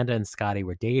 Amanda and Scotty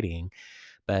were dating,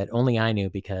 but only I knew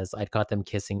because I'd caught them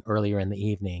kissing earlier in the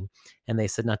evening, and they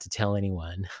said not to tell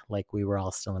anyone, like we were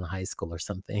all still in high school or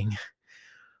something.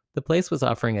 The place was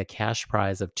offering a cash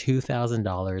prize of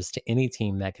 $2,000 to any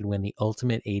team that could win the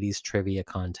ultimate 80s trivia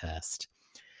contest.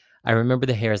 I remember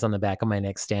the hairs on the back of my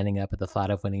neck standing up at the thought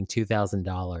of winning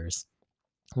 $2,000.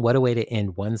 What a way to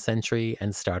end one century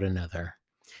and start another.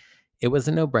 It was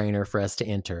a no brainer for us to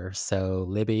enter, so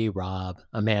Libby, Rob,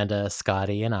 Amanda,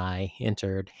 Scotty, and I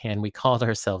entered, and we called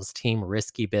ourselves Team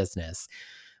Risky Business,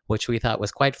 which we thought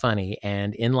was quite funny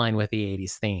and in line with the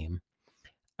 80s theme.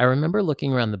 I remember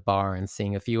looking around the bar and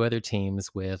seeing a few other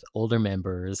teams with older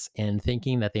members and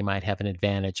thinking that they might have an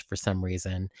advantage for some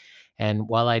reason. And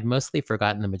while I'd mostly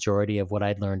forgotten the majority of what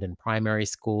I'd learned in primary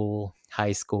school,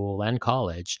 high school, and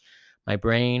college, my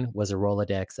brain was a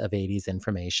Rolodex of 80s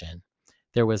information.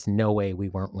 There was no way we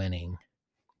weren't winning.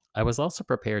 I was also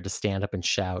prepared to stand up and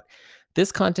shout,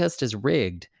 "This contest is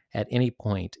rigged," at any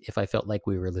point if I felt like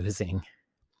we were losing.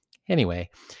 Anyway,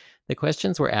 the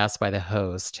questions were asked by the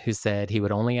host, who said he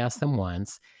would only ask them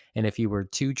once, and if you were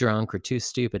too drunk or too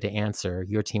stupid to answer,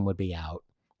 your team would be out.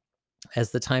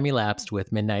 As the time elapsed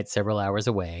with midnight several hours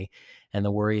away, and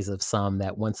the worries of some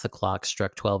that once the clock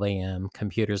struck 12 a.m.,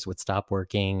 computers would stop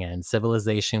working and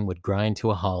civilization would grind to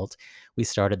a halt, we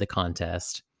started the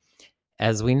contest.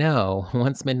 As we know,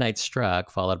 once midnight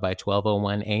struck, followed by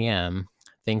 12:01 a.m.,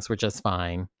 things were just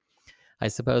fine. I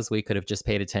suppose we could have just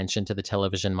paid attention to the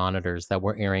television monitors that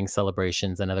were airing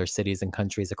celebrations in other cities and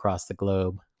countries across the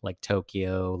globe, like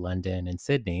Tokyo, London, and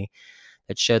Sydney,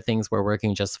 that showed things were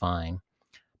working just fine.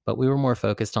 But we were more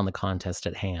focused on the contest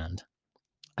at hand.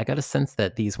 I got a sense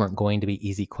that these weren't going to be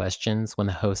easy questions when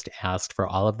the host asked for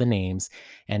all of the names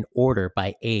and order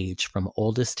by age from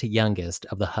oldest to youngest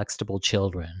of the Huxtable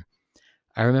children.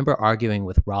 I remember arguing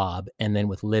with Rob and then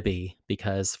with Libby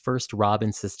because first Rob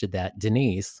insisted that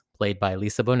Denise, played by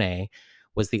Lisa Bonet,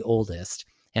 was the oldest.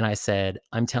 And I said,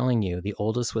 "I'm telling you, the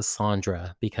oldest was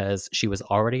Sandra because she was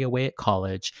already away at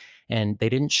college and they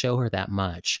didn't show her that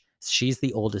much. She's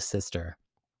the oldest sister.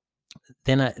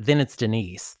 Then it's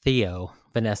Denise, Theo,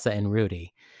 Vanessa, and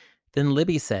Rudy." Then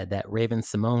Libby said that Raven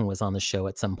Simone was on the show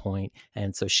at some point,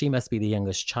 and so she must be the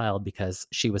youngest child because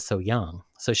she was so young,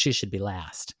 so she should be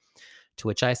last. To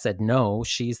which I said, "No,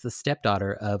 she's the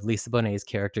stepdaughter of Lisa Bonet's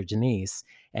character Denise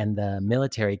and the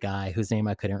military guy whose name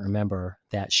I couldn't remember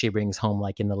that she brings home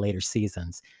like in the later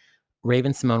seasons.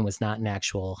 Raven Simone was not an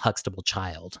actual Huxtable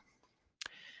child."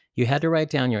 You had to write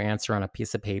down your answer on a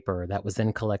piece of paper that was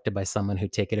then collected by someone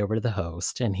who'd take it over to the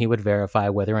host, and he would verify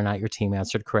whether or not your team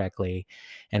answered correctly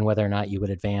and whether or not you would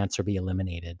advance or be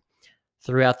eliminated.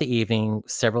 Throughout the evening,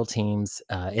 several teams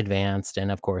advanced,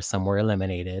 and of course, some were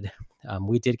eliminated.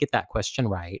 We did get that question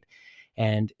right.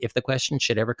 And if the question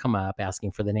should ever come up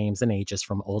asking for the names and ages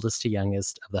from oldest to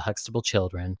youngest of the Huxtable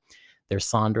children, there's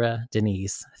Sandra,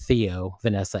 Denise, Theo,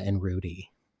 Vanessa, and Rudy.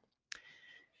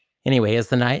 Anyway, as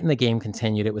the night and the game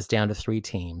continued, it was down to three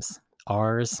teams.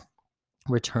 Ours,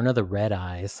 Return of the Red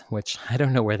Eyes, which I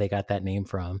don't know where they got that name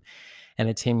from, and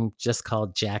a team just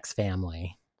called Jack's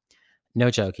Family.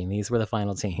 No joking, these were the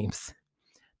final teams.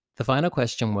 The final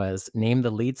question was, name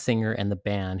the lead singer and the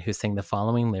band who sang the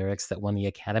following lyrics that won the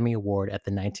Academy Award at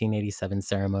the 1987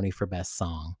 ceremony for Best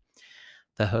Song.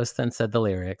 The host then said the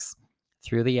lyrics,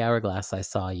 "Through the hourglass I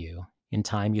saw you, in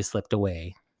time you slipped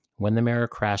away. When the mirror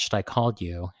crashed I called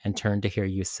you and turned to hear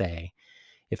you say,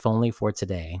 if only for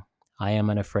today, I am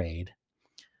unafraid."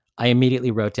 I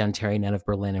immediately wrote down Terry Nunn of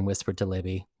Berlin and whispered to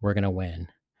Libby, "We're going to win."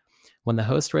 When the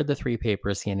host read the three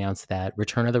papers, he announced that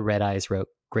Return of the Red Eyes wrote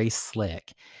Grace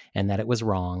Slick and that it was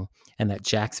wrong, and that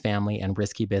Jack's Family and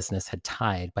Risky Business had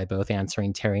tied by both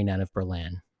answering Terry Nunn of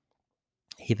Berlin.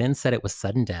 He then said it was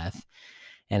sudden death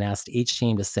and asked each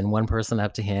team to send one person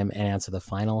up to him and answer the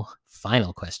final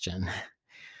question.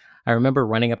 I remember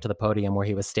running up to the podium where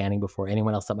he was standing before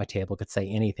anyone else at my table could say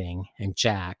anything, and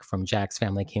Jack from Jack's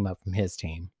Family came up from his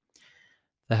team.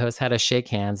 The host had us shake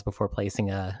hands before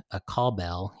placing a call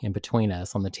bell in between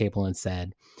us on the table and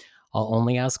said, "I'll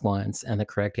only ask once, and the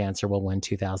correct answer will win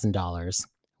 $2,000.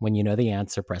 When you know the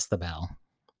answer, press the bell."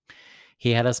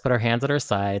 He had us put our hands at our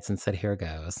sides and said, "Here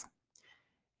goes."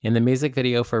 In the music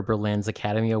video for Berlin's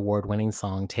Academy Award winning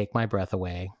song, Take My Breath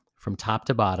Away, from top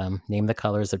to bottom, name the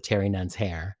colors of Terry Nunn's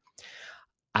hair.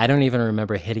 I don't even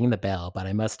remember hitting the bell, but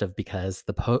I must have because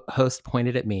the host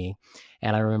pointed at me,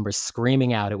 and I remember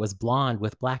screaming out it was blonde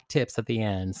with black tips at the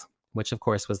ends, which of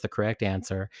course was the correct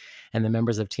answer. And the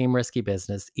members of Team Risky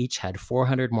Business each had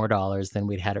 $400 more than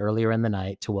we'd had earlier in the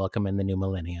night to welcome in the new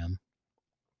millennium.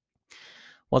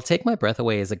 While Take My Breath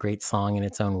Away is a great song in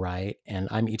its own right, and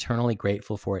I'm eternally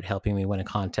grateful for it helping me win a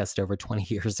contest over 20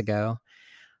 years ago,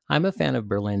 I'm a fan of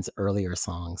Berlin's earlier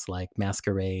songs like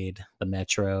Masquerade, The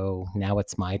Metro, Now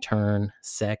It's My Turn,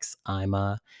 Sex, I'm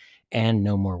a, and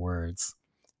No More Words.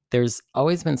 There's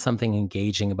always been something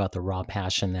engaging about the raw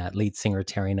passion that lead singer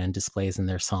Terry Nunn displays in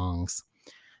their songs.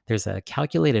 There's a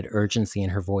calculated urgency in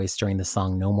her voice during the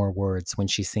song No More Words when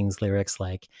she sings lyrics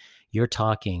like, "You're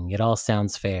talking, it all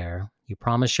sounds fair. You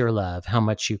promise your love, how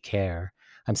much you care.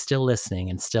 I'm still listening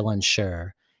and still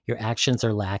unsure. Your actions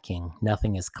are lacking,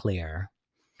 nothing is clear."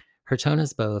 Her tone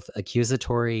is both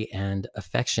accusatory and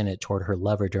affectionate toward her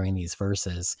lover during these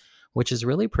verses, which is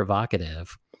really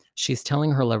provocative. She's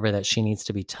telling her lover that she needs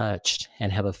to be touched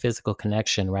and have a physical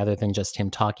connection rather than just him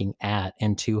talking at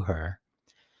and to her.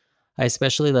 I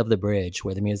especially love the bridge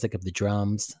where the music of the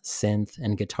drums, synth,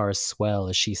 and guitars swell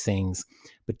as she sings,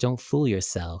 "But don't fool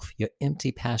yourself. Your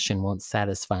empty passion won't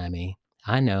satisfy me.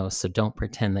 I know, so don't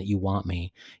pretend that you want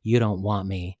me. You don't want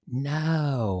me.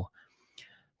 No."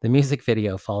 The music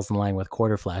video falls in line with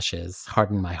Quarter Flash's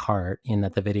Harden My Heart in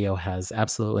that the video has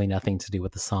absolutely nothing to do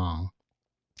with the song.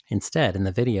 Instead, in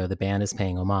the video, the band is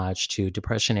paying homage to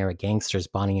Depression era gangsters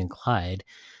Bonnie and Clyde,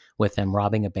 with them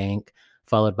robbing a bank,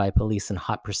 followed by police in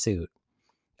hot pursuit.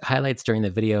 Highlights during the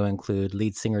video include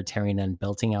lead singer Terry Nunn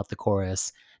belting out the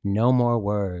chorus, "No more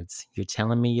words. You're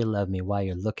telling me you love me while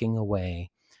you're looking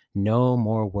away. No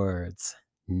more words.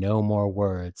 No more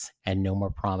words. And no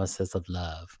more promises of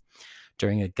love,"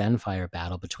 during a gunfire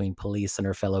battle between police and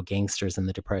her fellow gangsters in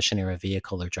the Depression era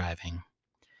vehicle they're driving.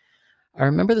 I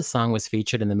remember the song was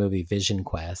featured in the movie Vision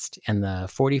Quest, and the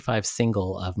 45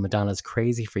 single of Madonna's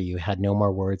Crazy for You had No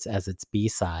More Words as its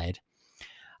B-side.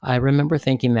 I remember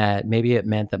thinking that maybe it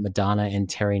meant that Madonna and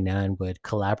Terry Nunn would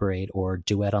collaborate or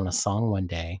duet on a song one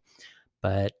day,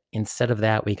 but instead of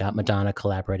that, we got Madonna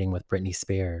collaborating with Britney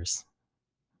Spears.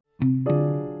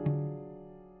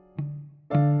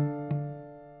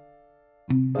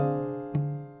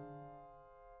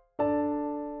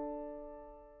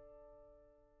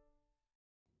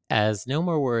 As No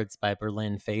More Words by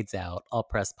Berlin fades out, I'll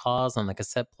press pause on the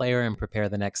cassette player and prepare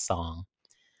the next song.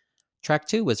 Track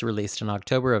 2 was released in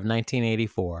October of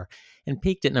 1984 and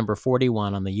peaked at number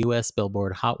 41 on the US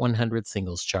Billboard Hot 100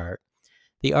 singles chart.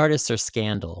 The artists are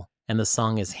Scandal, and the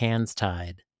song is Hands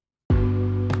Tied.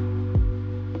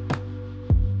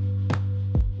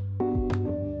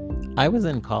 I was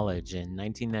in college in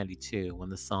 1992 when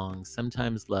the song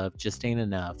Sometimes Love Just Ain't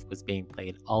Enough was being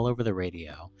played all over the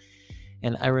radio.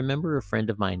 And I remember a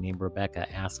friend of mine named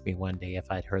Rebecca asked me one day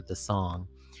if I'd heard the song,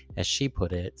 as she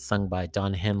put it, sung by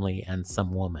Don Henley and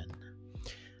some woman.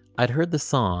 I'd heard the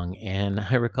song, and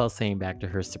I recall saying back to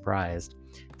her, surprised,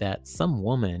 that some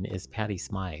woman is Patty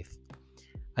Smythe.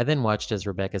 I then watched as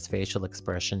Rebecca's facial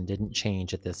expression didn't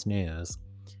change at this news.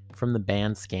 From the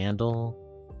band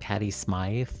Scandal, Patty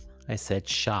Smythe? I said,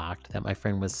 shocked that my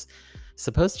friend was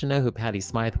supposed to know who Patty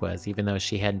Smythe was, even though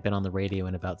she hadn't been on the radio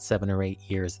in about 7 or 8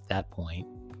 years at that point.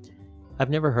 "I've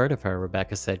never heard of her,"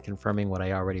 Rebecca said, confirming what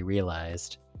I already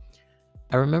realized.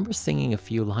 I remember singing a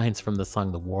few lines from the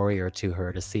song The Warrior to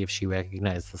her to see if she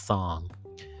recognized the song.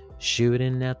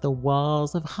 "Shooting at the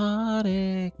walls of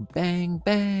heartache, bang,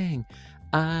 bang,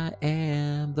 I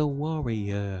am the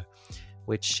warrior,"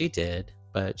 which she did,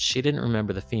 but she didn't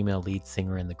remember the female lead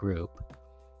singer in the group.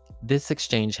 This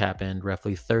exchange happened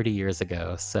roughly 30 years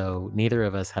ago, so neither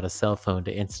of us had a cell phone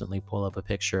to instantly pull up a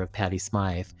picture of Patty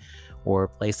Smythe or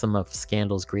play some of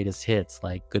Scandal's greatest hits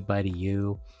like Goodbye to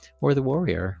You or The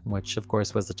Warrior, which of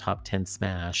course was a top 10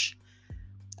 smash.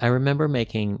 I remember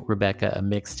making Rebecca a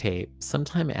mixtape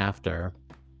sometime after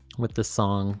with the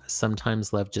song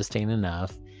Sometimes Love Just Ain't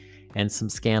Enough and some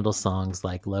Scandal songs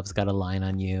like Love's Got a Line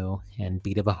on You and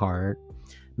Beat of a Heart,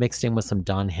 mixed in with some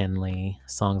Don Henley,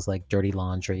 songs like Dirty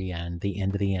Laundry and The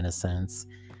End of the Innocents,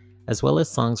 as well as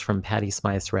songs from Patty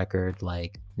Smythe's record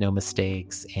like No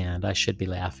Mistakes and I Should Be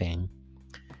Laughing.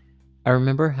 I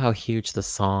remember how huge the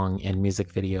song and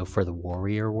music video for The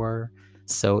Warrior were,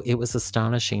 so it was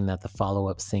astonishing that the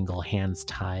follow-up single Hands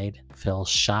Tied fell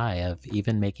shy of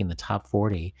even making the top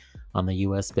 40 on the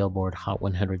US Billboard Hot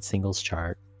 100 singles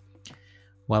chart.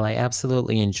 While I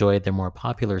absolutely enjoyed their more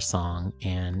popular song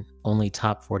and only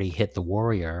top 40 hit The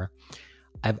Warrior,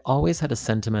 I've always had a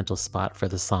sentimental spot for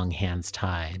the song Hands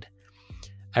Tied.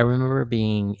 I remember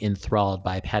being enthralled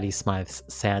by Patty Smythe's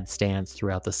sad stance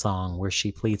throughout the song, where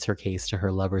she pleads her case to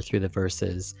her lover through the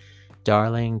verses,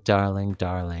 "Darling, darling,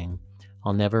 darling,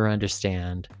 I'll never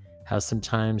understand how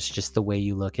sometimes just the way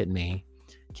you look at me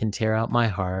can tear out my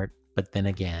heart, but then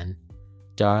again,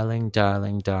 darling,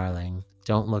 darling, darling,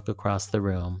 don't look across the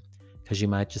room, 'cause you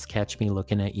might just catch me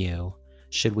looking at you,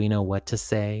 should we know what to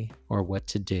say or what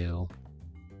to do."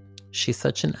 She's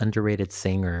such an underrated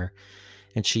singer,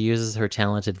 and she uses her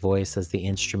talented voice as the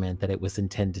instrument that it was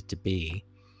intended to be.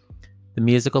 The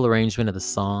musical arrangement of the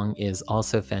song is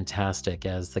also fantastic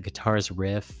as the guitars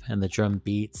riff and the drum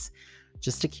beats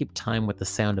just to keep time with the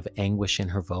sound of anguish in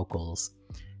her vocals,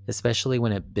 especially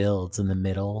when it builds in the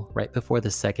middle, right before the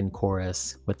second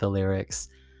chorus, with the lyrics,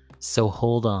 "So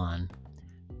hold on,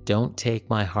 don't take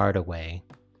my heart away,"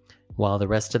 while the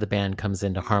rest of the band comes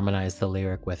in to harmonize the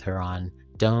lyric with her on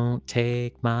 "Don't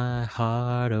take my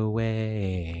heart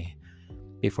away."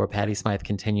 Before Patty Smythe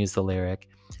continues the lyric,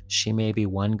 "She may be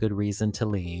one good reason to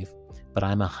leave, but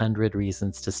I'm 100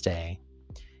 reasons to stay.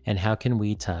 And how can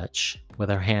we touch, with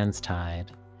our hands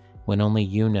tied, when only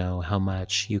you know how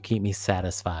much you keep me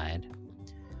satisfied?"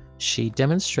 She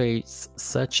demonstrates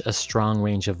such a strong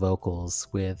range of vocals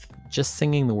with just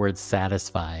singing the word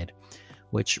satisfied,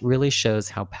 which really shows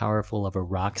how powerful of a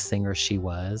rock singer she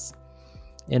was.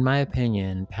 In my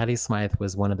opinion, Patti Smythe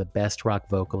was one of the best rock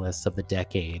vocalists of the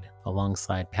decade,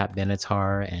 alongside Pat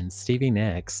Benatar and Stevie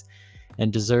Nicks,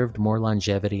 and deserved more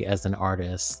longevity as an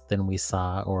artist than we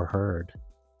saw or heard.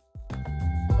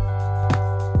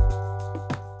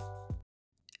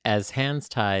 As Hands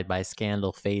Tied by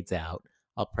Scandal fades out,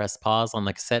 I'll press pause on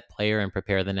the cassette player and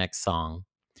prepare the next song.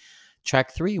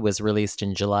 Track 3 was released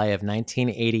in July of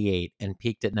 1988 and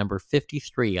peaked at number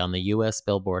 53 on the US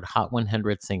Billboard Hot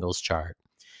 100 singles chart.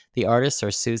 The artists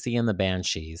are Susie and the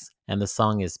Banshees, and the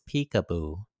song is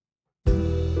Peekaboo.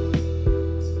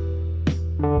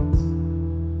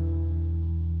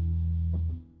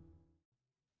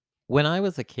 When I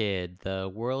was a kid, the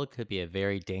world could be a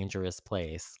very dangerous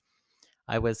place.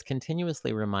 I was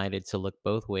continuously reminded to look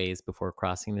both ways before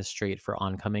crossing the street for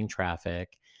oncoming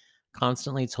traffic,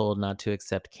 constantly told not to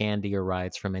accept candy or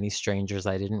rides from any strangers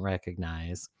I didn't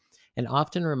recognize, and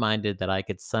often reminded that I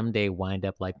could someday wind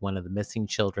up like one of the missing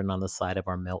children on the side of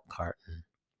our milk carton.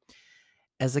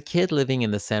 As a kid living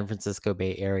in the San Francisco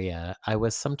Bay Area, I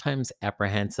was sometimes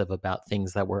apprehensive about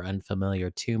things that were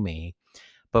unfamiliar to me,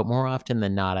 but more often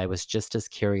than not, I was just as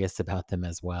curious about them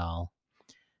as well.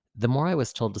 The more I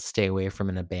was told to stay away from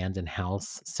an abandoned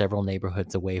house several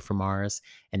neighborhoods away from ours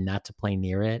and not to play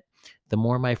near it, the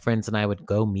more my friends and I would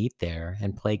go meet there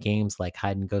and play games like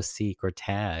hide and go seek or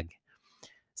tag.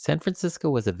 San Francisco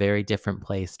was a very different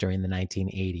place during the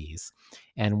 1980s,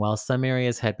 and while some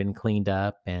areas had been cleaned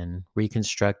up and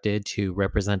reconstructed to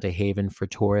represent a haven for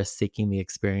tourists seeking the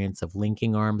experience of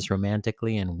linking arms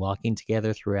romantically and walking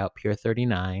together throughout Pier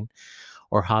 39,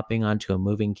 or hopping onto a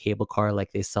moving cable car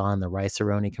like they saw in the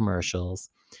Rice-A-Roni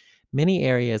commercials, many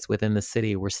areas within the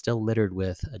city were still littered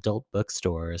with adult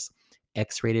bookstores,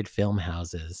 X-rated film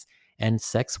houses, and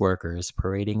sex workers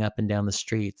parading up and down the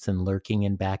streets and lurking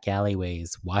in back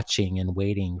alleyways, watching and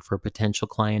waiting for potential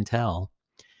clientele.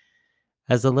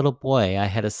 As a little boy, I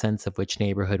had a sense of which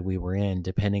neighborhood we were in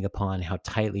depending upon how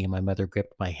tightly my mother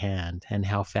gripped my hand and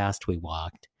how fast we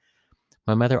walked.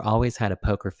 My mother always had a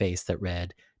poker face that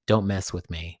read, "Don't mess with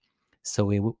me." So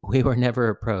we were never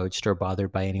approached or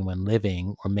bothered by anyone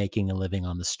living or making a living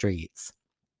on the streets.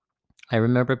 I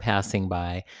remember passing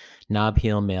by Nob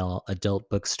Hill Mill Adult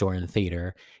Bookstore and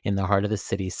Theater in the heart of the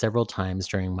city several times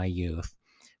during my youth,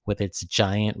 with its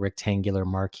giant rectangular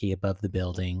marquee above the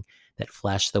building that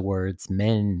flashed the words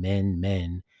 "Men, Men,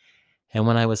 Men." And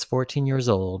when I was 14 years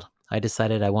old, I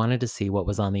decided I wanted to see what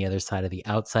was on the other side of the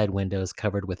outside windows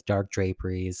covered with dark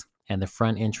draperies and the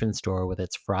front entrance door with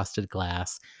its frosted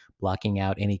glass blocking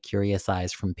out any curious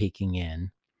eyes from peeking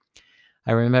in.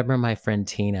 I remember my friend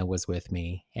Tina was with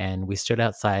me, and we stood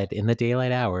outside in the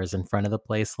daylight hours in front of the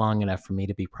place long enough for me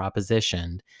to be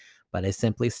propositioned, but I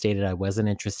simply stated I wasn't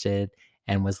interested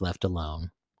and was left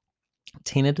alone.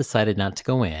 Tina decided not to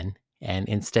go in, and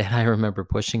instead I remember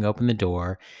pushing open the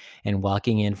door and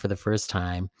walking in for the first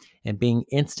time and being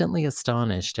instantly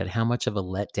astonished at how much of a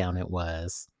letdown it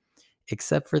was.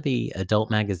 Except for the adult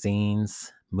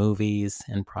magazines, movies,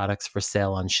 and products for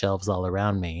sale on shelves all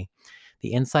around me,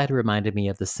 the inside reminded me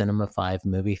of the Cinema 5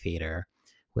 movie theater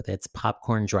with its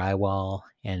popcorn drywall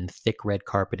and thick red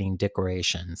carpeting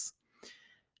decorations.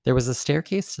 There was a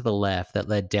staircase to the left that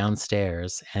led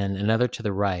downstairs and another to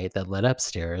the right that led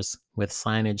upstairs, with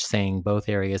signage saying both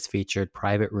areas featured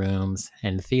private rooms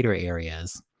and theater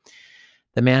areas.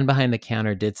 The man behind the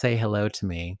counter did say hello to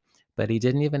me, but he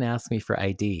didn't even ask me for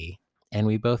ID, and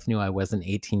we both knew I wasn't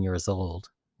 18 years old,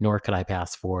 nor could I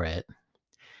pass for it.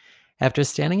 After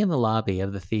standing in the lobby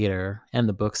of the theater and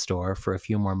the bookstore for a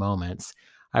few more moments,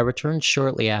 I returned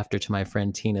shortly after to my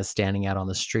friend Tina standing out on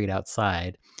the street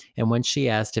outside, and when she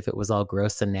asked if it was all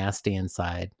gross and nasty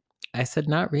inside, I said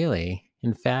not really.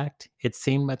 In fact, it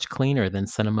seemed much cleaner than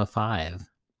Cinema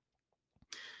 5.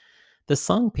 The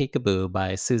song Peekaboo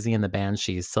by Susie and the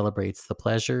Banshees celebrates the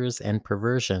pleasures and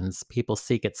perversions people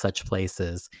seek at such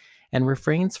places, and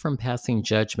refrains from passing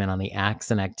judgment on the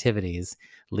acts and activities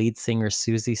lead singer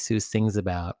Susie Sue sings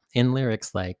about in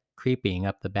lyrics like creeping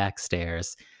up the back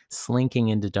stairs, slinking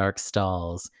into dark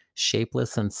stalls,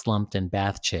 shapeless and slumped in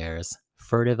bath chairs,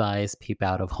 furtive eyes peep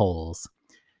out of holes.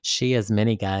 She has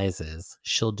many guises,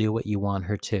 she'll do what you want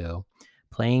her to.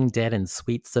 Playing dead in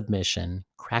sweet submission,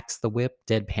 cracks the whip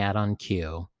dead pat on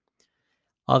cue.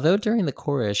 Although during the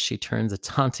chorus she turns a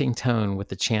taunting tone with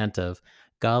the chant of,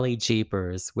 Golly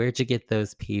jeepers, where'd you get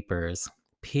those peepers?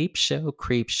 Peep show,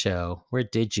 creep show, where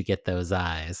did you get those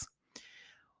eyes?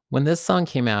 When this song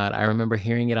came out, I remember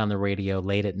hearing it on the radio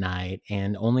late at night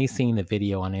and only seeing the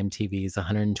video on MTV's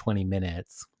 120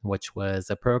 Minutes, which was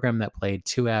a program that played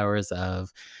 2 hours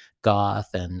of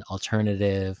goth and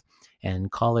alternative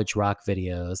and college rock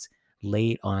videos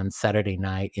late on Saturday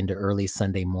night into early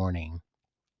Sunday morning.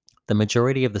 The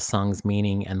majority of the song's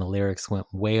meaning and the lyrics went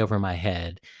way over my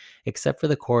head, except for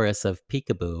the chorus of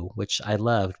Peekaboo, which I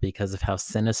loved because of how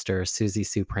sinister Susie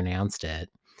Sue pronounced it.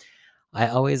 I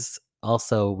always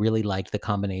also really liked the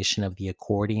combination of the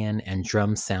accordion and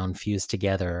drum sound fused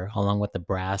together, along with the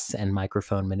brass and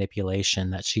microphone manipulation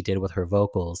that she did with her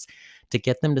vocals, to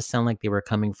get them to sound like they were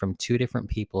coming from two different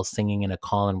people singing in a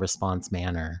call and response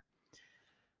manner.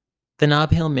 The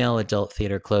Nob Hill Male Adult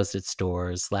Theater closed its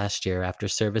doors last year after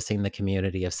servicing the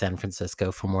community of San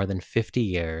Francisco for more than 50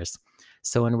 years.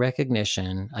 So, in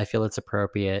recognition, I feel it's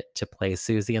appropriate to play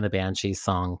Susie and the Banshees'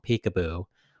 song Peekaboo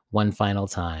one final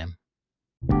time.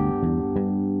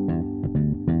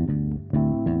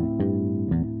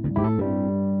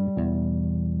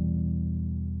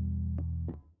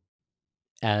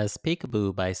 As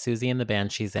Peekaboo by Susie and the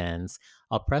Banshees ends,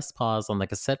 I'll press pause on the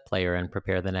cassette player and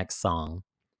prepare the next song.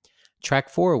 Track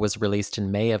 4 was released in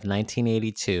May of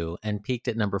 1982 and peaked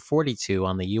at number 42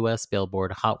 on the US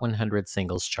Billboard Hot 100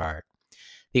 singles chart.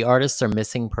 The artists are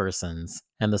Missing Persons,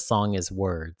 and the song is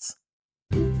Words.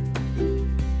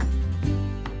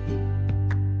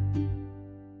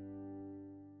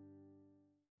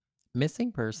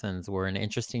 Missing Persons were an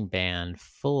interesting band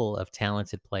full of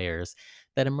talented players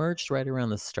that emerged right around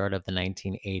the start of the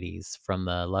 1980s from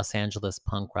the Los Angeles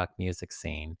punk rock music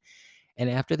scene. And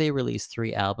after they released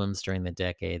 3 albums during the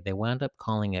decade, they wound up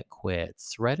calling it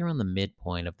quits right around the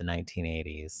midpoint of the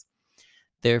 1980s.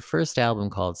 Their first album,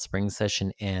 called Spring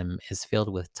Session M, is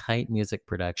filled with tight music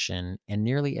production, and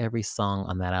nearly every song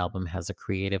on that album has a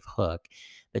creative hook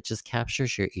that just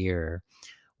captures your ear,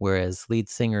 whereas lead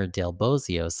singer Del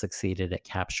Bozio succeeded at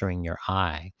capturing your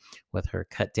eye with her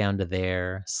cut down to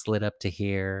there, slit up to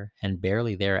here, and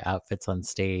barely there outfits on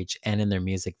stage and in their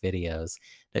music videos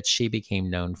that she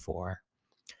became known for.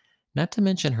 Not to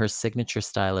mention her signature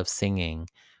style of singing.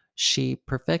 She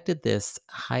perfected this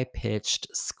high pitched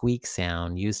squeak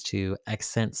sound used to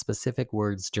accent specific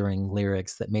words during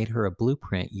lyrics that made her a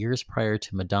blueprint years prior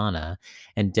to Madonna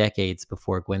and decades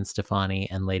before Gwen Stefani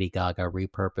and Lady Gaga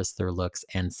repurposed their looks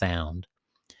and sound.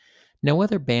 No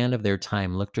other band of their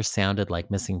time looked or sounded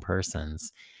like Missing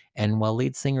Persons, and while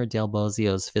lead singer Del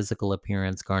Bozio's physical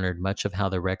appearance garnered much of how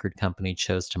the record company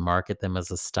chose to market them as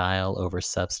a style over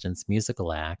substance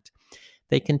musical act,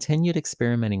 they continued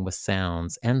experimenting with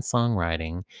sounds and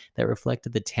songwriting that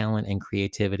reflected the talent and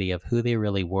creativity of who they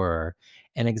really were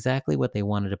and exactly what they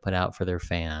wanted to put out for their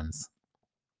fans.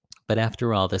 But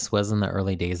after all, this was in the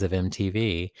early days of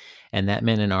MTV, and that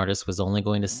meant an artist was only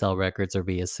going to sell records or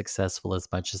be as successful as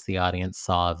much as the audience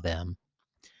saw of them.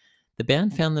 The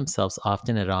band found themselves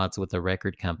often at odds with the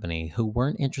record company, who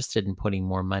weren't interested in putting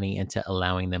more money into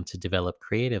allowing them to develop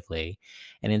creatively,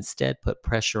 and instead put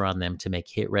pressure on them to make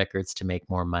hit records to make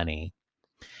more money.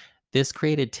 This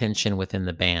created tension within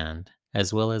the band,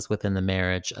 as well as within the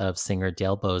marriage of singer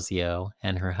Del Bozio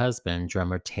and her husband,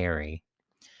 drummer Terry.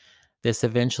 This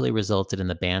eventually resulted in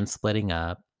the band splitting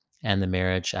up and the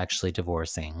marriage actually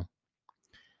divorcing.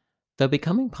 Though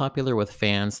becoming popular with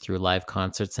fans through live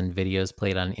concerts and videos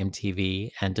played on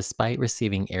MTV, and despite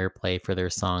receiving airplay for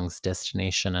their songs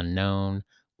Destination Unknown,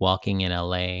 Walking in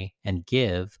LA, and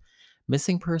Give,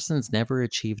 Missing Persons never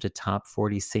achieved a top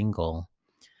 40 single.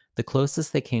 The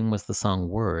closest they came was the song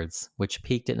Words, which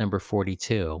peaked at number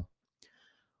 42.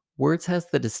 Words has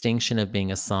the distinction of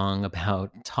being a song about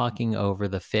talking over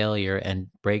the failure and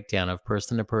breakdown of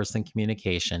person to person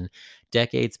communication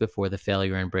decades before the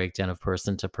failure and breakdown of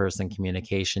person to person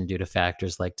communication due to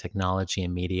factors like technology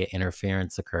and media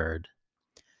interference occurred.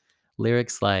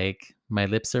 Lyrics like, My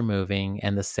lips are moving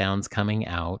and the sound's coming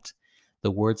out.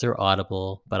 The words are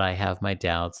audible, but I have my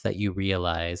doubts that you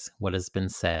realize what has been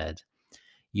said.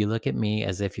 You look at me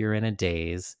as if you're in a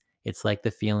daze. It's like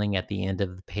the feeling at the end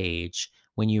of the page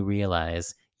when you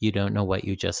realize you don't know what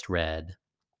you just read.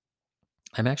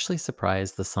 I'm actually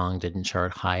surprised the song didn't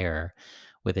chart higher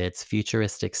with its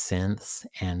futuristic synths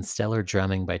and stellar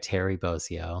drumming by Terry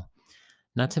Bozzio.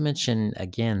 Not to mention,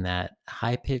 again, that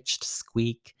high pitched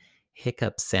squeak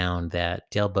hiccup sound that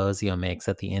Del Bozzio makes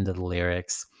at the end of the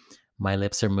lyrics. My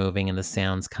lips are moving and the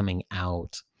sound's coming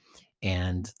out.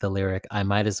 And the lyric, I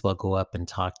might as well go up and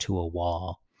talk to a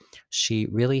wall. She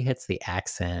really hits the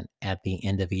accent at the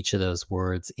end of each of those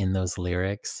words in those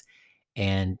lyrics.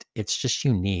 And it's just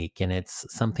unique. And it's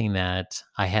something that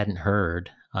I hadn't heard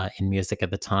in music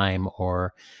at the time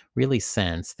or really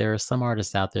since. There are some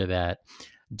artists out there that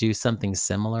do something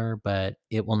similar, but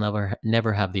it will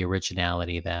never have the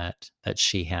originality that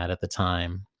she had at the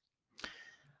time.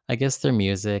 I guess their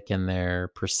music and their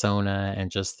persona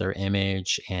and just their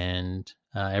image and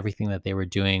everything that they were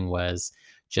doing was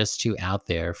just too out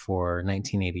there for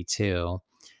 1982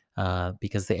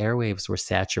 because the airwaves were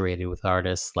saturated with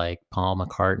artists like Paul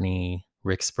McCartney,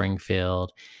 Rick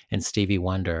Springfield, and Stevie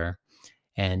Wonder.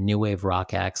 And new wave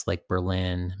rock acts like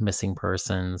Berlin, Missing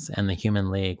Persons, and the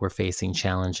Human League were facing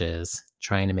challenges,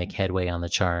 trying to make headway on the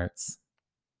charts.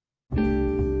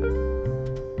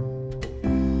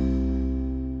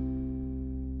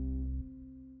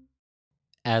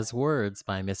 As Words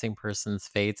by Missing Persons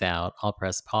fades out, I'll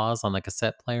press pause on the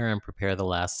cassette player and prepare the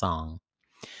last song.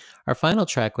 Our final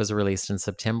track was released in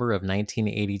September of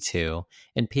 1982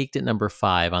 and peaked at number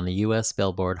 5 on the US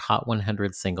Billboard Hot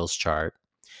 100 singles chart.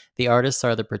 The artists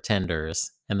are the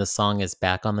Pretenders, and the song is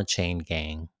Back on the Chain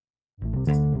Gang.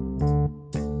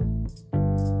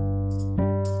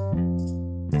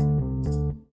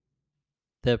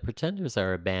 The Pretenders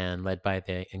are a band led by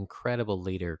the incredible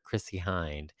leader Chrissie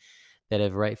Hynde that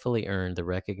have rightfully earned the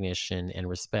recognition and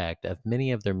respect of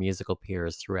many of their musical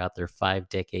peers throughout their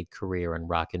 5-decade career in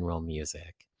rock and roll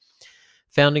music.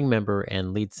 Founding member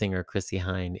and lead singer Chrissie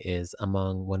Hynde is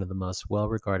among one of the most well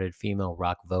regarded female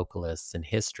rock vocalists in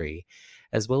history,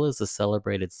 as well as a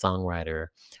celebrated songwriter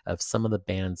of some of the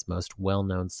band's most well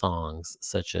known songs,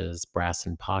 such as Brass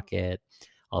in Pocket,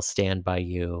 I'll Stand By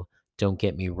You, Don't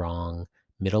Get Me Wrong,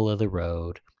 Middle of the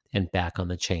Road, and Back on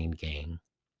the Chain Gang.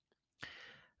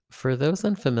 For those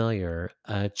unfamiliar,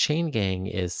 a chain gang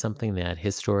is something that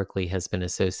historically has been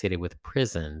associated with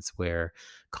prisons where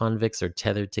convicts are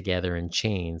tethered together in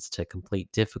chains to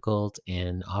complete difficult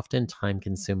and often time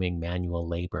consuming manual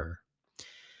labor.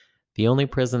 The only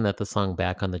prison that the song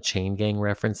Back on the Chain Gang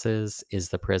references is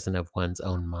the prison of one's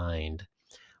own mind,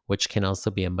 which can also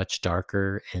be a much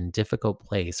darker and difficult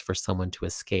place for someone to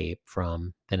escape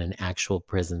from than an actual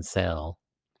prison cell.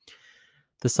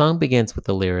 The song begins with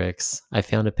the lyrics, I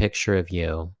found a picture of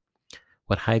you,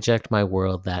 what hijacked my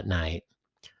world that night,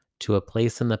 to a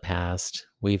place in the past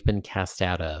we've been cast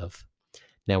out of.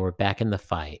 Now we're back in the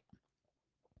fight.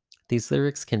 These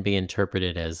lyrics can be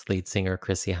interpreted as lead singer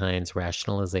Chrissie Hynde's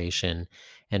rationalization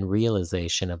and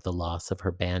realization of the loss of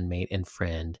her bandmate and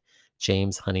friend,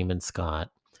 James Honeyman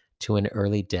Scott, to an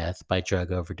early death by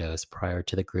drug overdose prior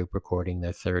to the group recording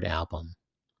their third album.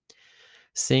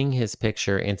 Seeing his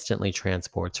picture instantly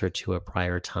transports her to a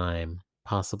prior time,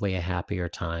 possibly a happier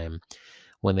time,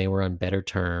 when they were on better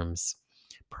terms,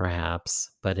 perhaps,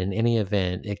 but in any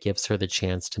event, it gives her the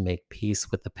chance to make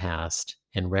peace with the past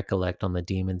and recollect on the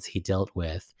demons he dealt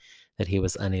with that he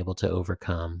was unable to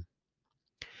overcome.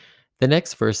 The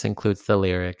next verse includes the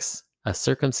lyrics, a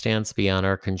circumstance beyond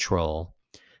our control,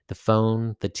 the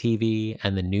phone, the TV,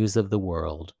 and the news of the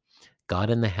world got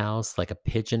in the house like a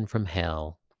pigeon from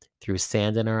hell, threw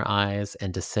sand in our eyes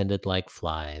and descended like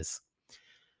flies,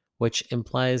 which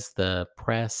implies the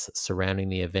press surrounding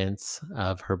the events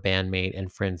of her bandmate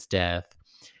and friend's death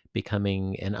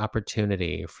becoming an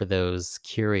opportunity for those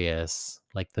curious,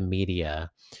 like the media,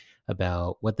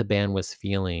 about what the band was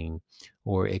feeling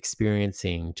or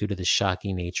experiencing due to the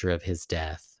shocking nature of his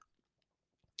death.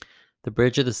 The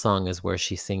bridge of the song is where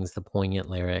she sings the poignant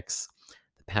lyrics,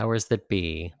 the powers that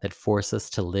be that force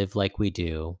us to live like we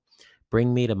do,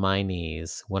 bring me to my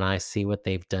knees when I see what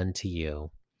they've done to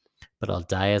you. But I'll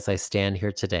die as I stand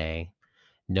here today,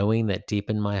 knowing that deep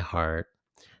in my heart,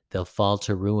 they'll fall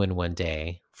to ruin one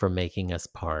day for making us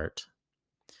part.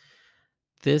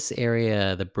 This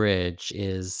area, the bridge,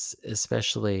 is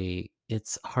especially,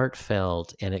 it's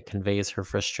heartfelt and it conveys her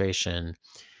frustration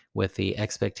with the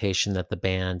expectation that the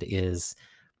band is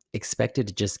expected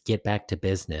to just get back to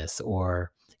business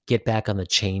or get back on the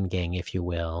chain gang, if you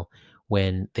will,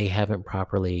 when they haven't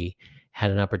properly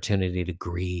had an opportunity to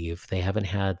grieve. They haven't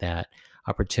had that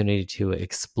opportunity to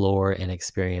explore and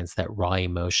experience that raw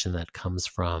emotion that comes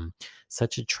from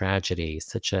such a tragedy,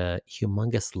 such a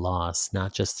humongous loss,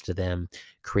 not just to them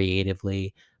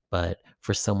creatively, but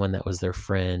for someone that was their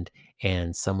friend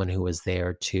and someone who was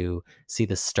there to see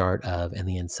the start of and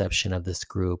the inception of this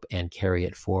group and carry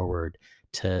it forward,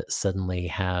 to suddenly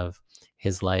have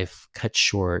his life cut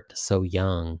short so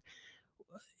young,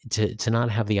 to not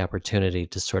have the opportunity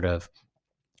to sort of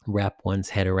wrap one's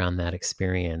head around that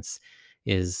experience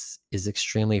is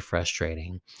extremely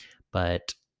frustrating.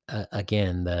 But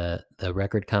again, the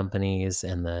record companies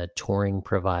and the touring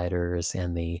providers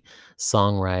and the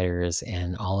songwriters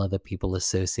and all of the people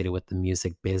associated with the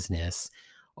music business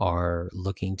are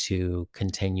looking to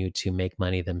continue to make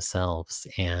money themselves.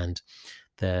 And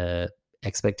the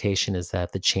expectation is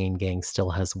that the chain gang still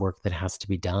has work that has to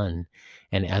be done.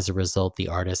 And as a result, the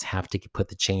artists have to put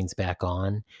the chains back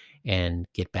on and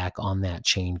get back on that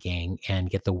chain gang and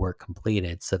get the work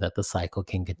completed so that the cycle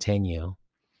can continue.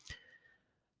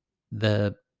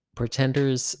 The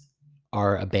Pretenders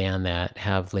are a band that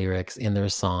have lyrics in their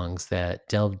songs that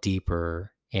delve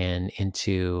deeper and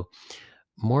into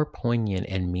more poignant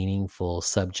and meaningful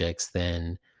subjects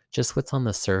than just what's on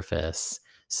the surface.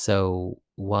 So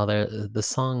while the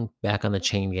song Back on the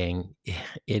Chain Gang,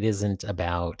 it isn't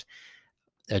about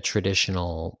a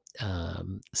traditional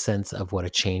sense of what a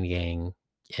chain gang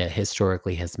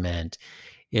historically has meant.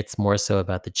 It's more so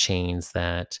about the chains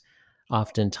that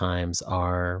oftentimes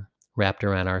are wrapped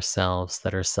around ourselves,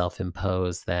 that are self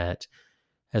imposed, that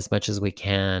as much as we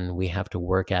can, we have to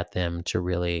work at them to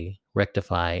really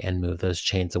rectify and move those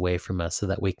chains away from us so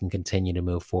that we can continue to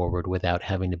move forward without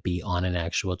having to be on an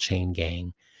actual chain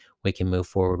gang. We can move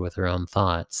forward with our own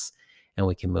thoughts, and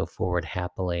we can move forward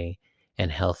happily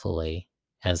and healthily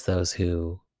as those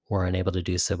who were unable to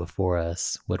do so before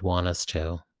us would want us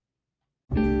to.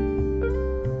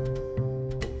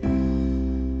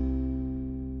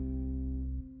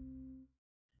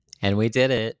 And we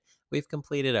did it. We've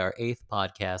completed our 8th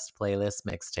podcast playlist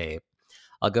mixtape.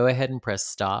 I'll go ahead and press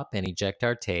stop and eject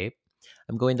our tape.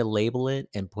 I'm going to label it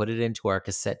and put it into our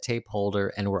cassette tape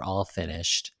holder, and we're all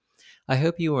finished. I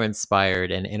hope you were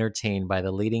inspired and entertained by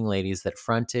the leading ladies that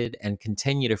fronted and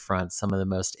continue to front some of the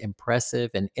most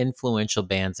impressive and influential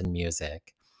bands in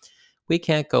music. We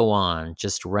can't go on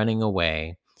just running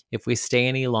away. If we stay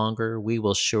any longer, we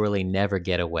will surely never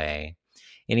get away.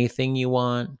 Anything you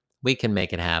want, we can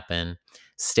make it happen.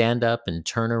 Stand up and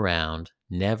turn around.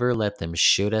 Never let them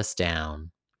shoot us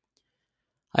down.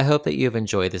 I hope that you've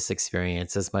enjoyed this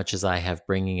experience as much as I have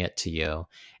bringing it to you,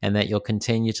 and that you'll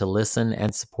continue to listen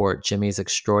and support Jimmy's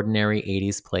extraordinary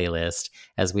 80s playlist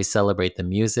as we celebrate the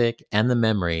music and the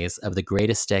memories of the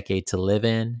greatest decade to live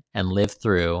in and live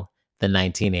through, the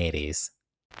 1980s.